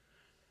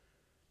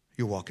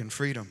 You'll walk in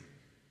freedom.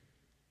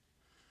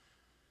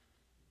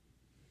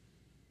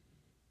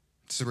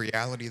 It's the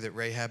reality that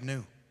Rahab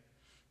knew.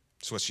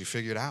 It's what she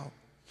figured out.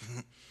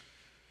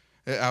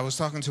 I was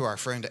talking to our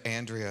friend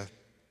Andrea.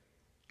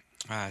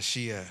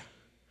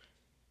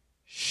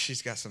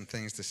 She's got some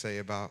things to say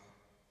about.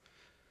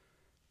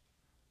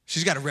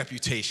 She's got a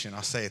reputation,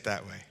 I'll say it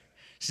that way.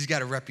 She's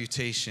got a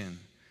reputation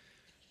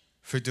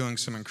for doing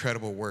some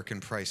incredible work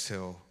in Price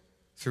Hill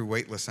through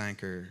Weightless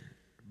Anchor,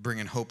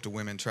 bringing hope to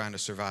women trying to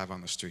survive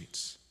on the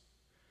streets.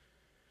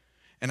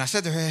 And I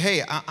said to her,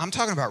 hey, I'm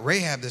talking about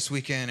Rahab this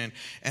weekend,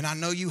 and I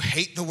know you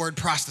hate the word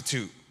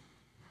prostitute.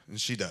 And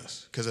she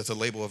does, because it's a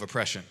label of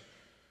oppression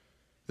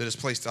that is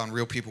placed on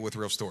real people with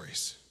real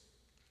stories.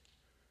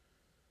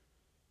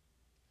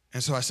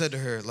 And so I said to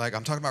her, like,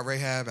 I'm talking about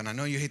Rahab, and I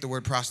know you hate the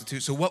word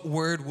prostitute, so what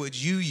word would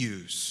you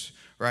use,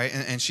 right?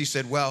 And she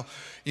said, well,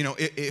 you know,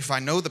 if I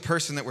know the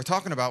person that we're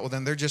talking about, well,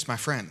 then they're just my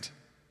friend.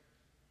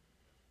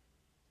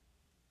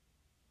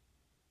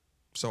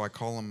 So I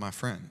call him my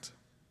friend.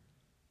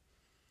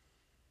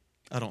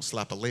 I don't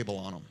slap a label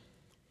on him.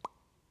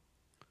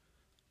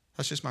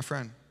 That's just my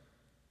friend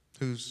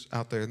who's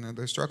out there and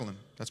they're struggling.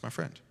 That's my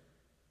friend.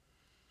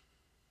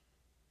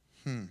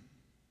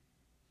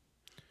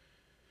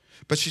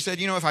 But she said,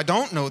 you know, if I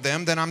don't know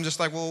them, then I'm just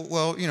like,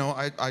 well, you know,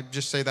 I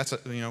just say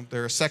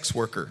they're a sex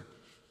worker.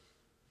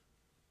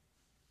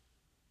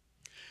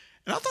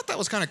 And I thought that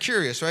was kind of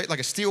curious, right? Like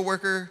a steel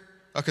worker,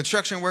 a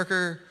construction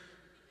worker,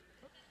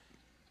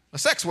 a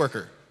sex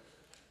worker.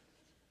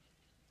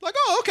 Like,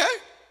 oh, okay.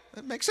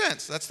 That makes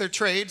sense. That's their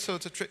trade, so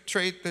it's a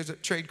trade. There's a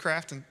trade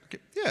craft, and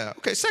yeah,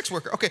 okay, sex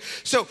worker. Okay,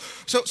 so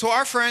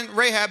our friend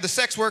Rahab, the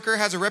sex worker,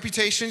 has a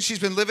reputation. She's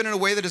been living in a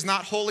way that is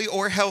not holy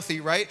or healthy,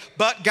 right?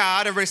 But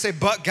God, everybody say,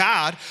 but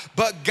God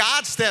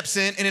steps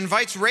in and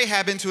invites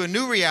Rahab into a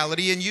new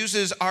reality and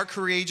uses our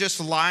courageous,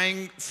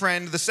 lying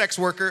friend, the sex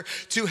worker,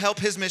 to help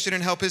his mission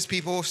and help his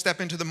people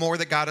step into the more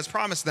that God has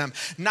promised them.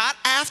 Not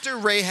after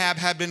Rahab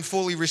had been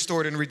fully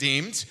restored and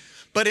redeemed,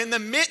 but in the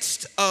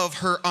midst of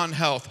her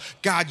unhealth,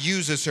 God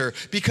uses her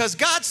because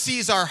God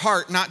sees our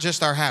heart, not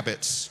just our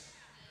habits.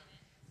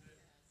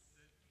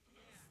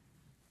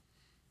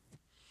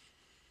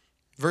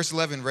 Verse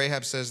 11,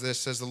 Rahab says this,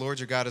 says, the Lord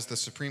your God is the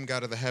supreme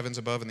God of the heavens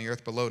above and the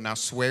earth below. Now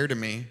swear to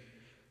me.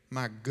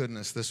 My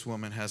goodness, this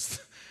woman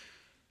has,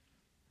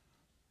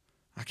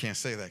 I can't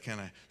say that, can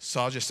I?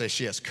 So I'll just say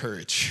she has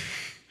courage.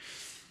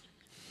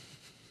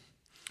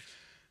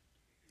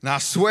 Now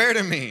swear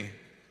to me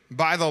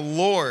by the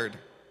Lord.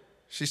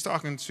 She's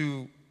talking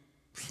to,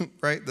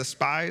 right, the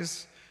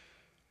spies,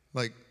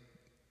 like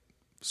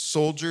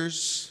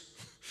soldiers.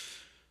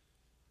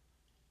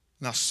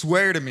 Now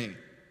swear to me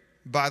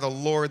by the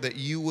Lord that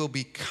you will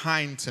be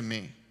kind to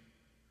me.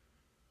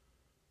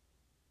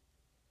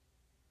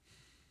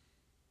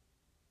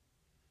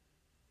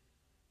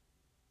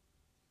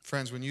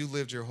 Friends, when you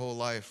lived your whole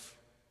life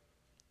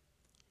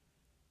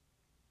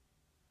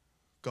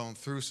going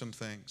through some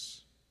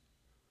things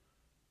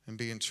and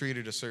being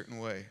treated a certain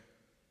way,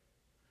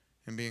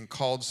 and being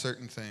called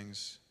certain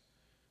things,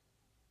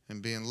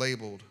 and being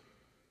labeled,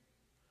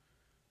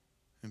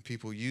 and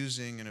people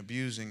using and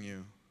abusing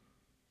you,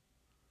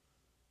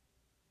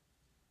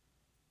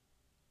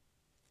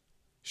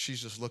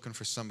 she's just looking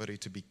for somebody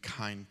to be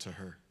kind to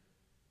her.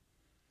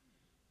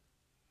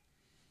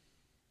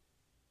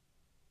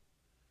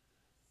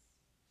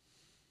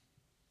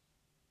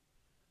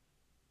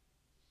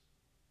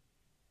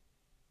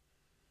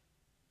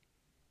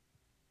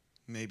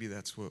 Maybe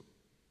that's what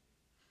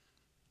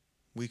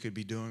we could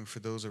be doing for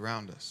those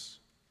around us.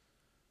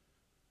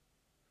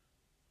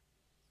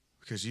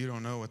 Because you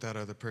don't know what that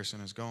other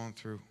person is going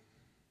through,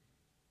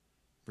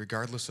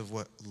 regardless of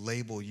what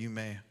label you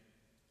may.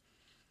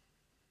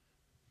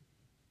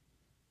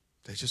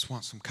 They just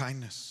want some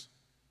kindness.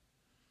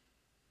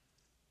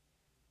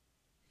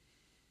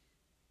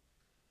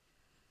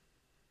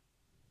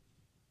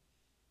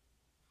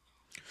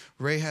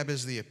 Rahab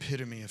is the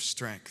epitome of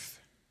strength,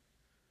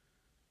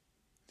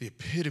 the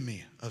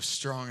epitome of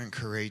strong and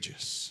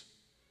courageous.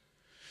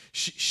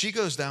 She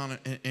goes down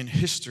in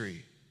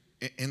history,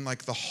 in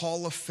like the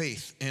hall of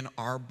faith in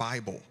our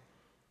Bible.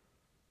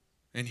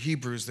 In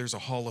Hebrews, there's a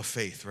hall of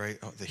faith, right?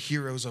 The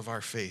heroes of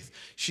our faith.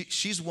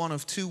 She's one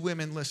of two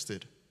women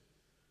listed.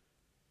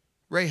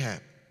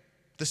 Rahab,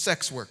 the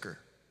sex worker.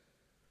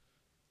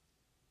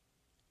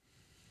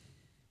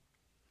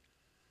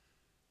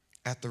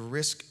 At the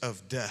risk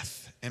of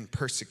death and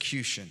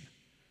persecution,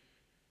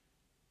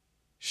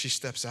 she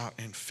steps out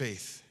in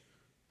faith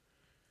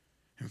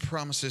and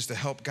promises to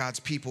help God's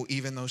people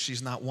even though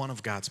she's not one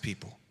of God's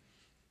people.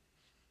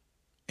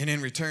 And in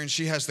return,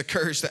 she has the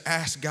courage to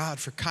ask God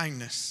for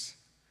kindness,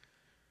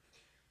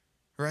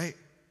 right?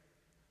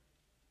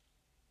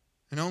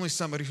 And only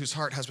somebody whose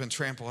heart has been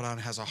trampled on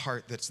has a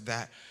heart that's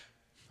that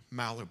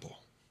malleable,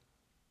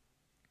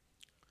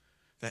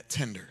 that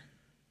tender,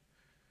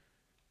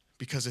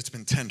 because it's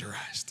been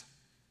tenderized.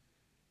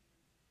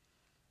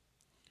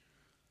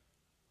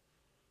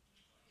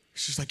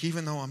 She's like,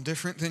 even though I'm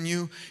different than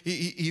you,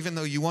 even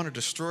though you want to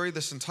destroy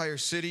this entire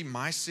city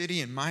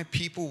and my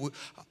people,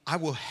 I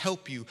will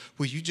help you.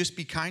 Will you just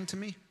be kind to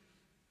me?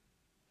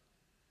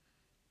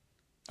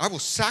 I will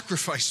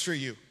sacrifice for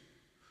you.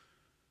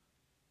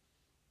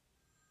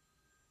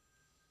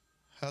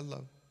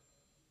 Hello.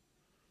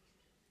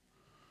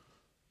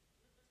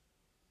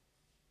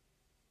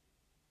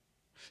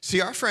 See,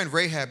 our friend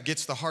Rahab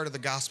gets the heart of the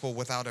gospel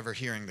without ever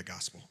hearing the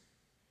gospel.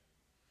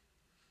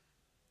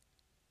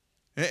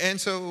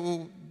 And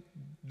so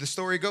the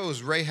story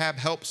goes, Rahab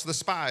helps the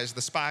spies.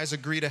 The spies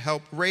agree to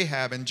help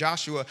Rahab, and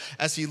Joshua,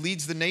 as he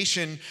leads the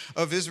nation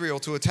of Israel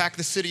to attack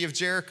the city of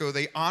Jericho,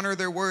 they honor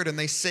their word and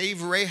they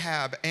save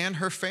Rahab and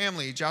her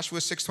family. Joshua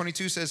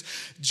 6:22 says,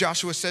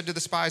 Joshua said to the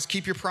spies,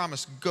 keep your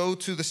promise, go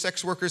to the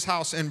sex worker's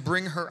house and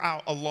bring her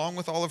out along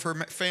with all of her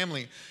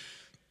family.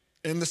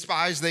 And the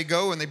spies, they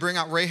go and they bring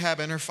out Rahab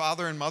and her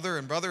father and mother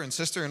and brother and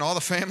sister and all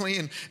the family,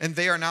 and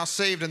they are now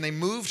saved. And they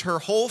moved her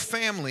whole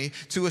family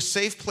to a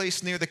safe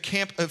place near the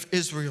camp of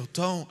Israel.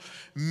 Don't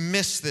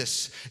miss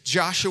this.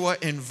 Joshua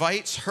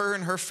invites her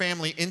and her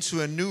family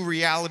into a new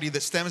reality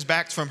that stems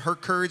back from her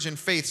courage and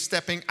faith,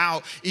 stepping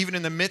out even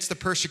in the midst of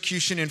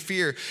persecution and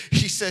fear.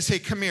 He says, hey,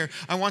 come here.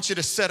 I want you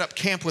to set up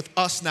camp with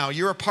us now.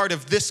 You're a part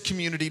of this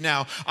community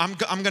now. I'm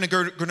going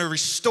to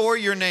restore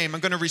your name.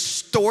 I'm going to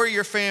restore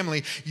your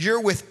family.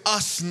 You're with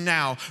us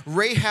now.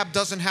 Rahab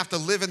doesn't have to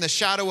live in the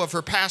shadow of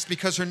her past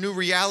because her new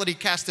reality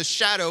casts a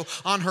shadow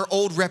on her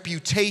old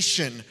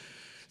reputation.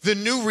 The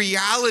new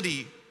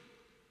reality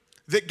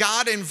that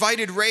God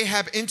invited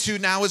Rahab into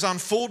now is on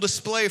full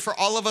display for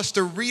all of us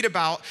to read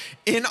about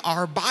in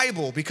our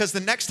Bible, because the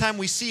next time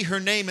we see her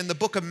name in the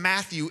book of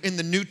Matthew in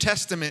the New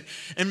Testament,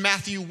 in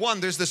Matthew 1,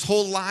 there's this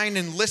whole line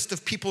and list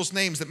of people's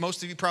names that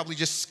most of you probably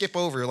just skip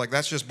over. You're like,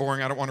 that's just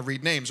boring. I don't want to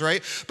read names,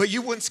 right? But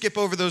you wouldn't skip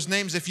over those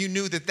names if you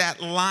knew that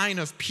that line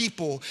of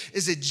people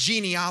is a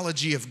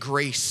genealogy of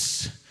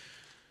grace.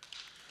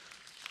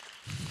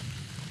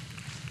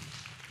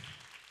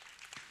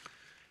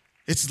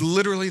 It's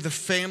literally the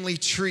family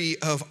tree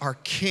of our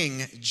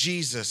King,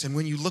 Jesus. And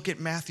when you look at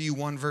Matthew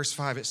 1, verse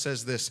 5, it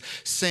says this: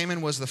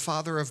 Salmon was the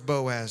father of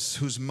Boaz,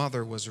 whose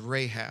mother was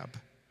Rahab.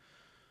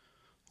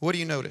 What do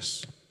you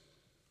notice?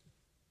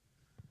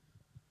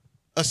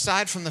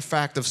 Aside from the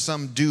fact of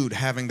some dude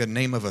having the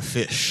name of a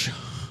fish,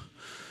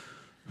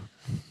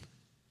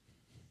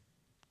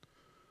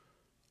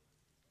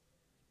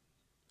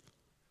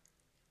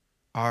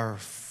 our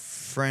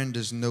friend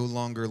is no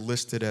longer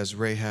listed as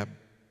Rahab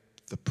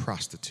the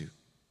prostitute.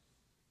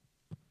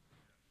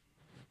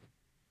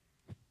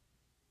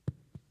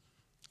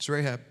 It's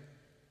Rahab,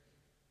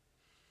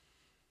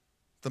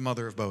 the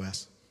mother of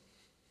Boaz.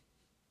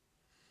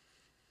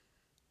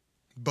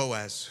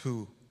 Boaz,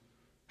 who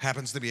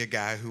happens to be a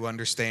guy who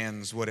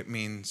understands what it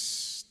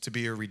means to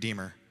be a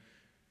redeemer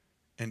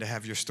and to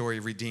have your story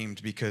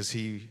redeemed, because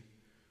he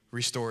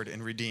restored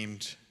and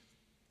redeemed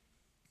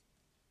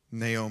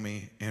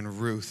Naomi and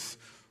Ruth.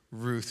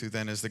 Ruth, who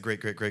then is the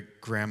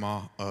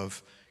great-great-great-grandma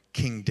of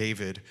King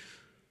David,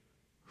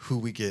 who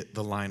we get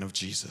the line of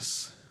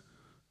Jesus.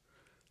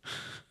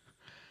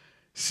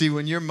 See,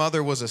 when your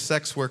mother was a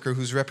sex worker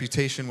whose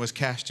reputation was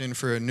cashed in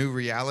for a new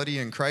reality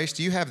in Christ,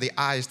 you have the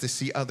eyes to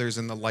see others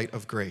in the light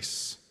of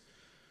grace.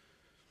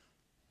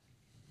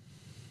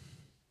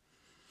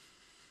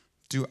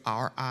 Do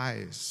our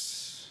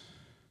eyes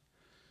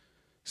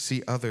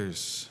see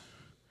others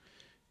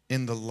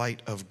in the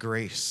light of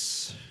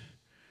grace,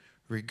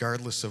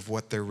 regardless of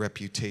what their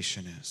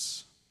reputation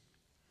is?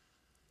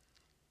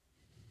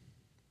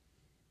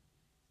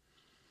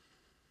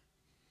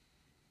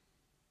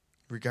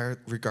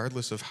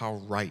 Regardless of how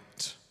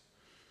right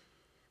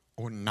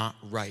or not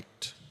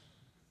right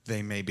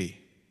they may be,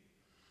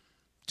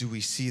 do we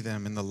see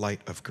them in the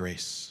light of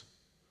grace?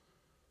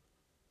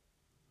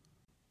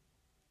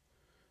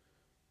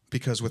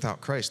 Because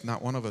without Christ,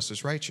 not one of us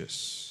is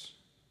righteous.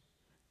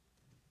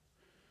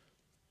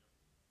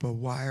 But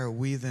why are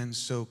we then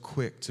so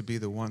quick to be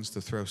the ones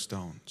to throw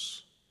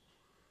stones?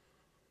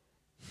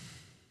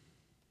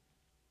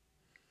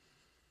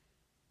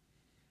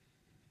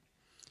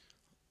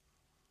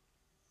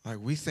 Like,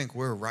 we think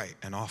we're right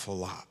an awful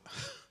lot.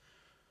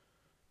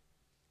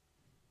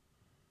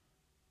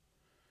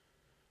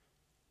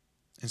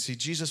 And see,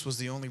 Jesus was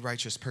the only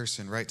righteous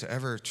person, right, to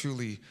ever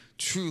truly,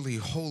 truly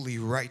holy,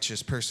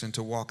 righteous person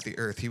to walk the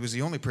earth. He was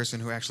the only person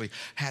who actually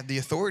had the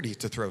authority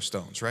to throw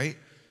stones, right,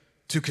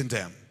 to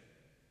condemn.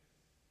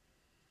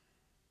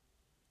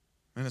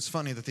 And it's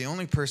funny that the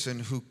only person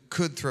who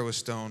could throw a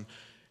stone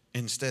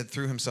instead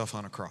threw himself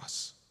on a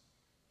cross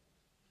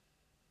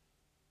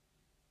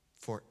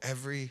for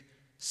every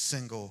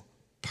single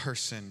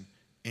person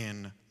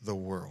in the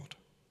world.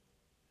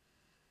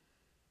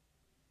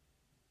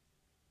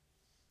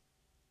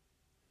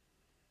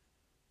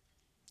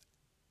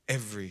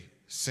 Every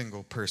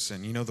single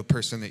person. You know the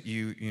person that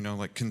you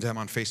like condemn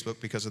on Facebook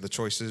because of the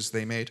choices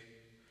they made?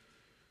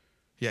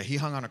 Yeah, he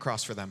hung on a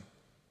cross for them.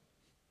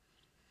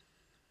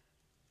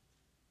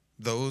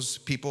 Those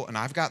people, and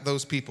I've got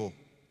those people.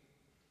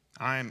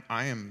 I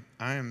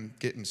am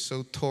getting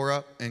so tore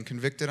up and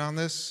convicted on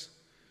this.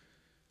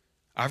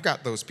 I've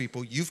got those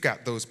people. You've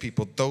got those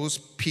people. Those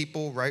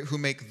people, right, who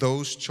make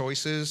those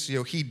choices.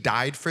 He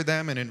died for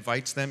them and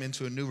invites them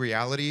into a new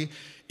reality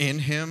in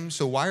him.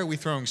 So why are we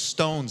throwing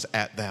stones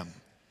at them?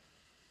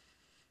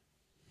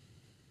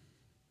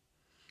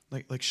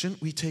 Like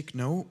shouldn't we take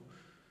note?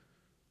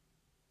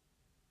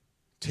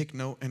 Take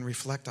note and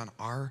reflect on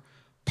our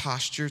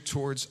posture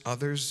towards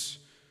others.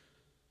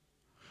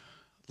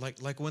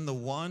 Like when the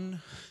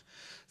one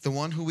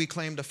who we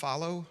claim to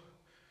follow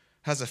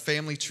has a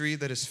family tree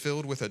that is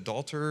filled with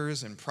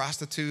adulterers and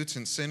prostitutes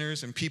and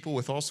sinners and people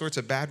with all sorts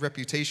of bad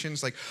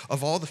reputations. Like,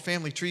 of all the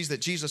family trees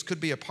that Jesus could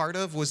be a part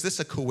of, was this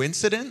a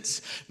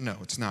coincidence? No,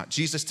 it's not.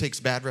 Jesus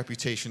takes bad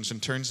reputations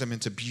and turns them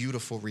into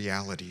beautiful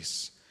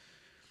realities.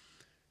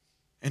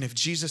 And if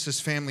Jesus'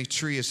 family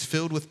tree is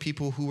filled with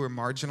people who were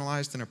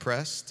marginalized and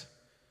oppressed,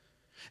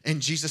 and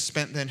Jesus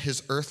spent then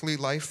his earthly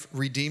life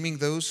redeeming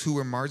those who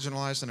were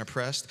marginalized and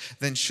oppressed,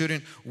 then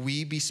shouldn't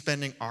we be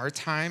spending our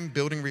time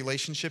building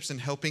relationships and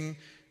helping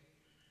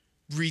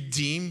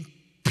redeem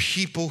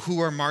people who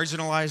are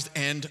marginalized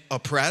and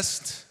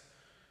oppressed?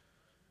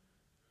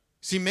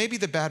 See, maybe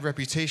the bad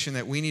reputation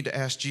that we need to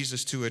ask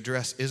Jesus to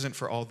address isn't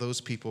for all those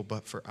people,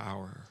 but for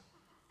our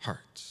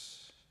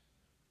hearts.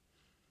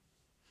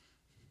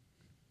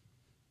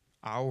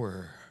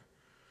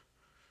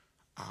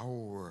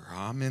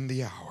 I'm in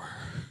the hour.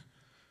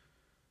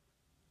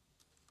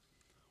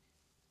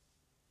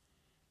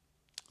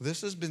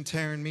 This has been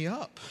tearing me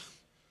up.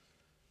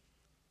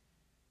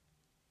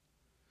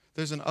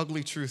 There's an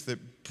ugly truth that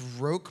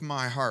broke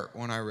my heart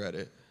when I read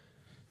it.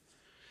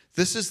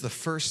 This is the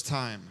first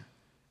time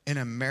in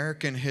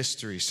American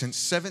history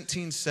since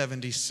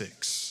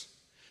 1776.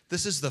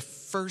 This is the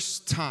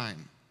first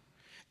time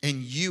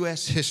in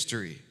U.S.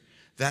 history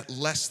that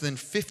less than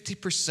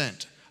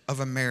 50%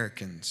 of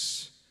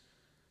Americans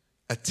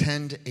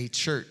attend a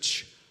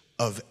church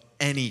of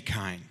any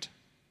kind.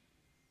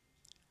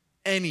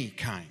 Any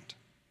kind.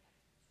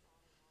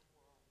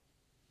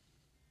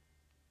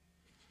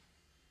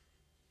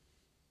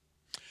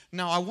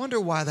 Now, I wonder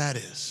why that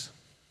is.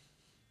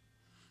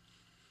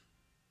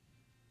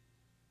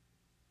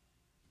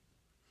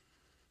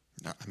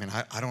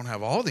 I don't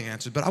have all the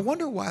answers, but I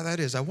wonder why that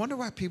is. I wonder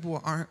why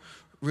people aren't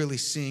really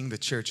seeing the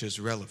church as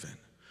relevant.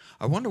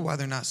 I wonder why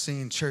they're not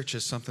seeing church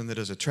as something that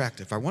is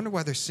attractive. I wonder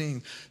why they're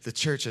seeing the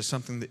church as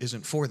something that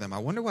isn't for them. I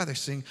wonder why they're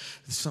seeing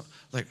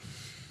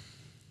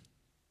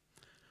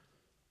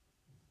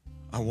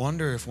I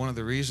wonder if one of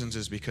the reasons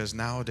is because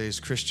nowadays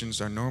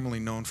Christians are normally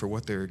known for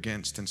what they're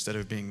against instead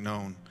of being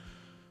known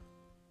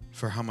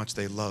for how much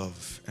they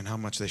love and how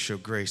much they show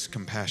grace,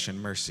 compassion,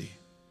 mercy.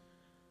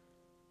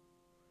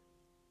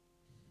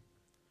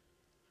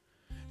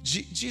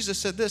 Jesus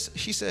said this.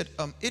 He said,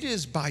 it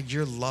is by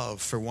your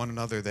love for one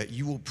another that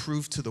you will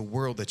prove to the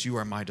world that you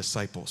are my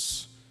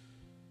disciples.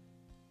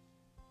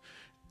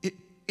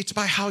 It's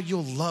by how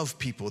you'll love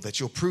people that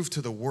you'll prove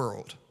to the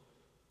world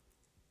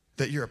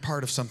that you're a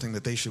part of something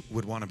that they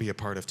would want to be a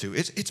part of too.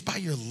 It's by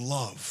your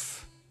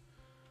love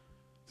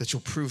that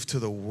you'll prove to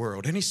the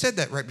world. And he said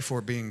that right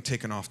before being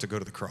taken off to go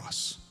to the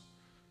cross.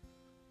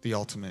 The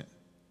ultimate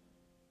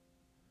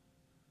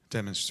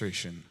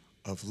demonstration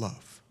of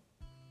love.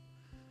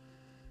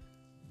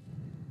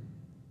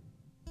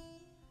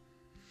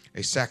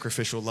 A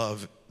sacrificial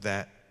love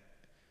that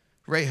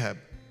Rahab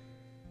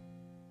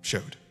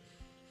showed.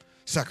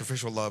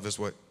 Sacrificial love is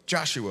what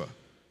Joshua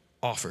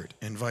offered,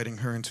 inviting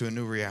her into a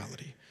new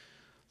reality.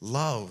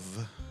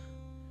 Love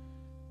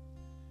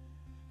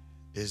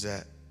is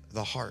at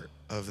the heart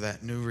of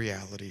that new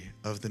reality,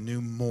 of the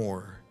new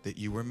more that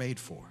you were made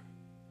for.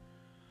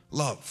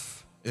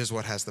 Love is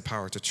what has the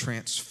power to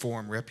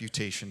transform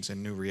reputations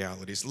and new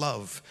realities.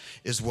 Love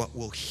is what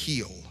will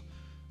heal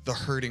the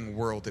hurting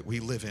world that we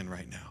live in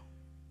right now.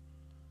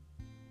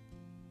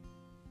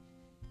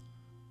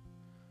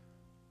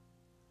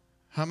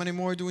 How many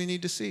more do we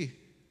need to see?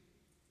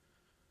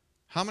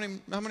 How many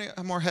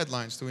more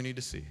headlines do we need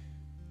to see?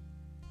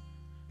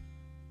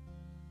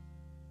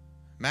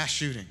 Mass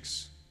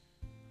shootings,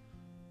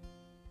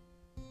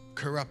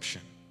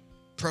 corruption,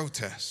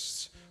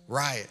 protests,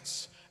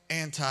 riots,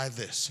 anti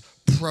this,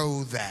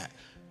 pro that.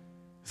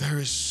 There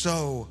is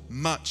so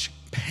much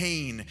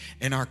pain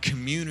in our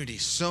community,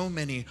 so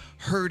many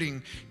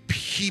hurting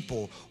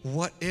people.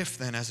 What if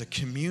then, as a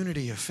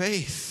community of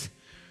faith,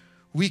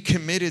 we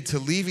committed to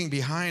leaving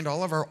behind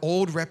all of our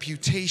old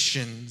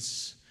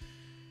reputations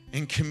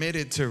and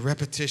committed to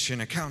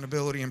repetition,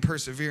 accountability, and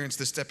perseverance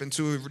to step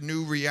into a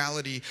new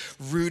reality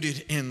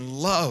rooted in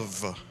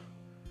love?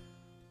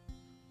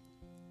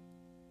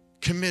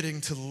 Committing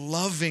to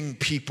loving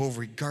people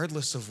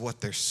regardless of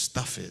what their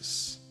stuff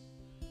is.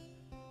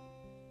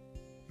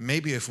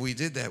 Maybe if we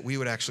did that, we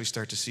would actually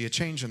start to see a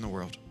change in the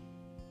world.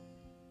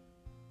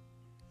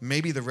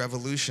 Maybe the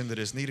revolution that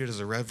is needed is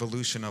a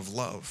revolution of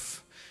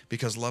love,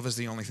 because love is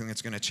the only thing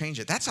that's going to change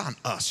it. That's on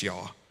us,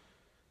 y'all.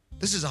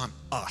 This is on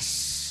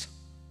us,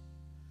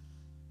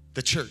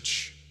 the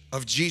church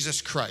of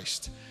Jesus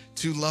Christ,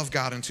 to love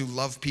God and to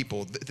love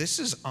people. This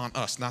is on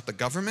us, not the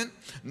government,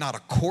 not a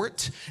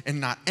court,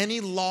 and not any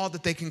law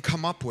that they can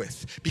come up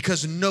with,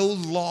 because no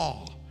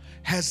law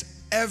has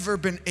ever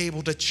been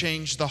able to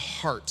change the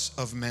hearts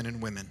of men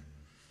and women.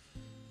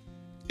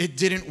 It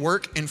didn't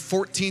work in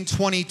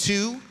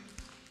 1422.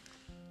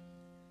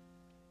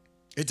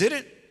 It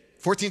didn't.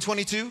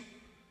 1422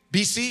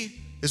 BC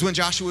is when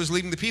Joshua was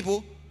leading the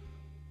people.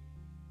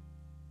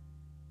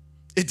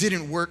 It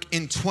didn't work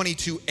in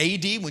 22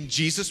 AD when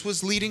Jesus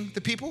was leading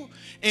the people.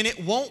 And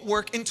it won't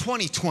work in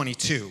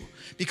 2022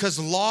 because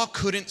law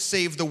couldn't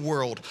save the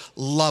world.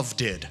 Love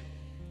did.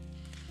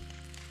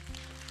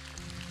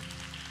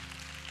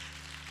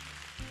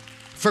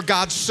 For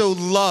God so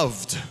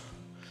loved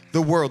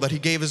the world that he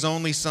gave his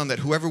only son, that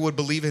whoever would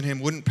believe in him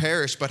wouldn't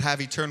perish but have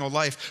eternal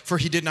life. For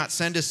he did not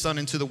send his son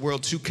into the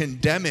world to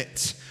condemn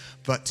it,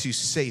 but to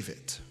save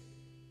it.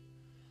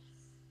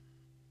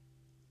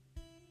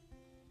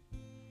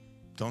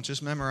 Don't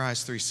just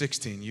memorize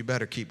 3:16. You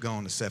better keep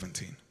going to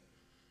 17.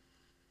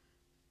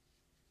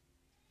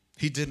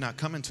 He did not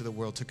come into the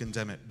world to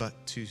condemn it,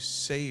 but to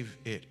save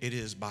it. It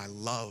is by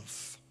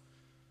love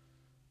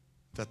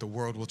that the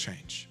world will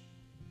change.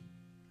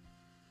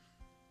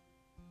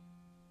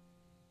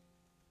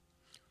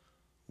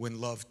 When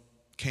love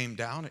came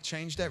down, it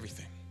changed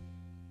everything.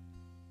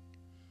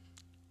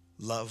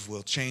 Love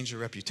will change your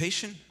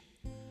reputation,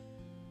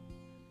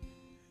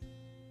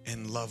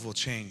 and love will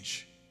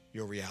change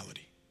your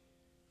reality.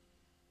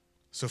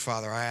 So,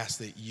 Father, I ask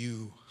that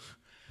you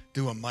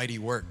do a mighty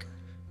work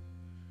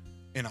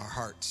in our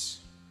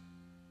hearts,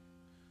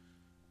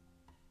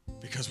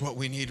 because what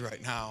we need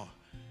right now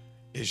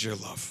is your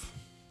love.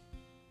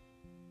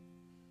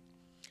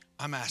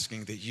 I'm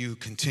asking that you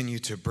continue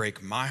to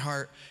break my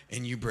heart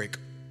and you break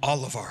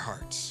all of our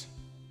hearts,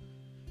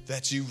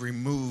 that you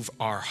remove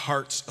our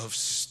hearts of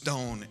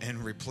stone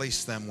and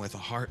replace them with a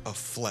heart of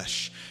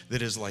flesh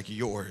that is like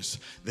yours,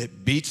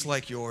 that beats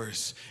like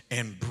yours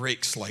and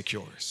breaks like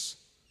yours.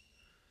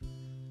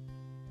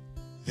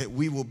 That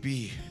we will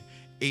be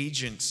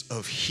agents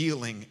of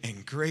healing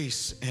and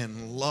grace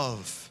and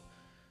love,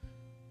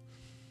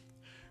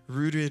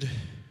 rooted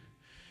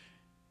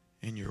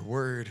in your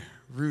word,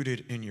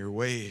 rooted in your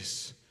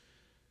ways,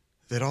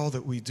 that all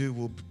that we do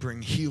will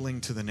bring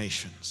healing to the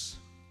nations.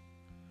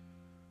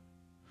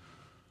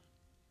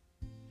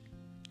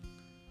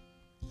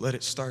 Let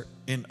it start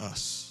in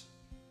us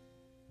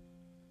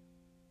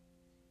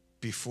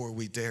before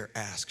we dare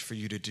ask for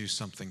you to do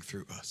something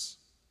through us.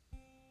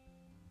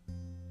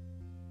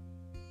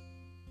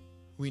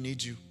 We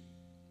need you.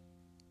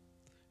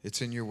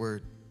 It's in your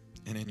word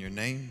and in your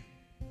name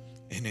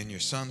and in your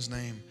son's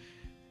name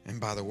and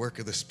by the work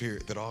of the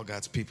Spirit that all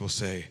God's people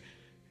say,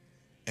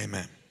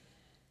 amen.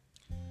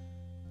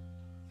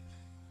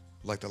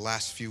 Like the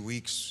last few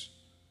weeks,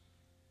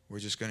 we're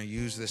just going to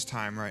use this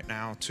time right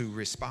now to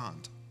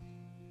respond.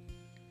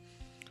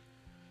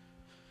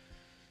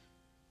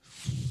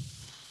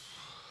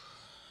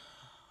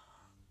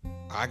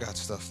 I got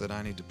stuff that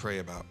I need to pray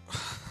about.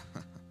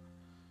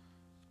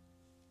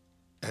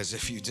 As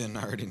if you didn't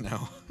already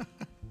know.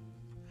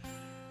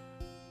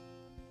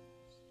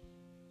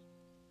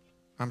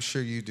 I'm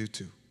sure you do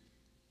too.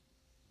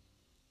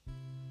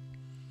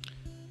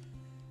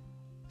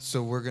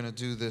 So we're going to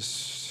do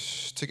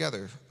this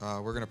together.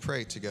 We're going to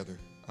pray together.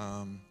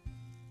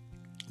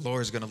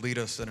 Laura's going to lead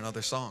us in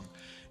another song.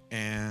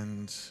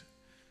 And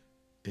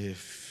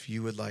if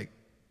you would like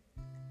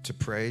to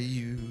pray,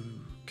 you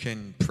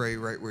can pray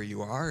right where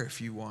you are. If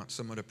you want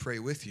someone to pray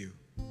with you,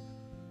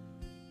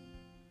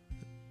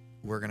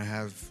 we're going to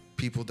have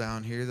people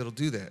down here that'll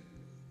do that.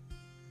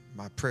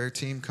 My prayer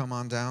team, come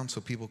on down so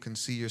people can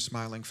see your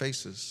smiling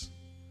faces.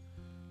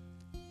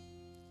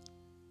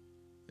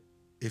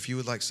 If you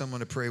would like someone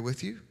to pray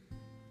with you,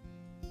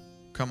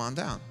 come on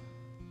down.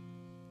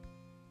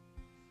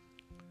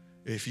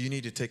 If you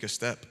need to take a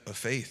step of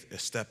faith, a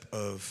step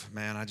of,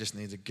 man, I just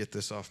need to get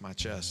this off my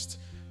chest,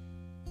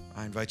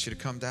 I invite you to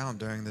come down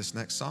during this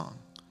next song.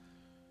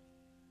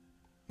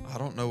 I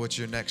don't know what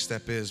your next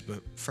step is,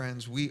 but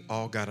friends, we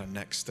all got a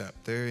next step.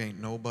 There ain't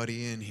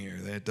nobody in here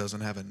that doesn't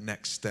have a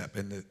next step.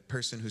 And the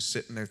person who's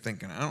sitting there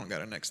thinking, I don't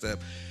got a next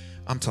step,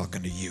 I'm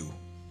talking to you.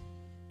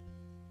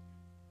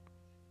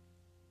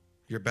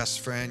 your best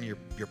friend, your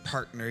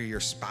partner,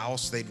 your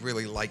spouse, they'd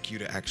really like you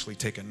to actually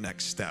take a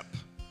next step.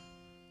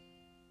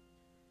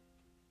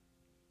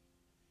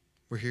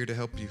 We're here to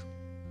help you.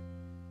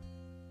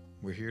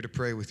 We're here to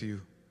pray with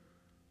you.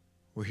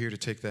 We're here to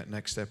take that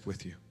next step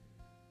with you.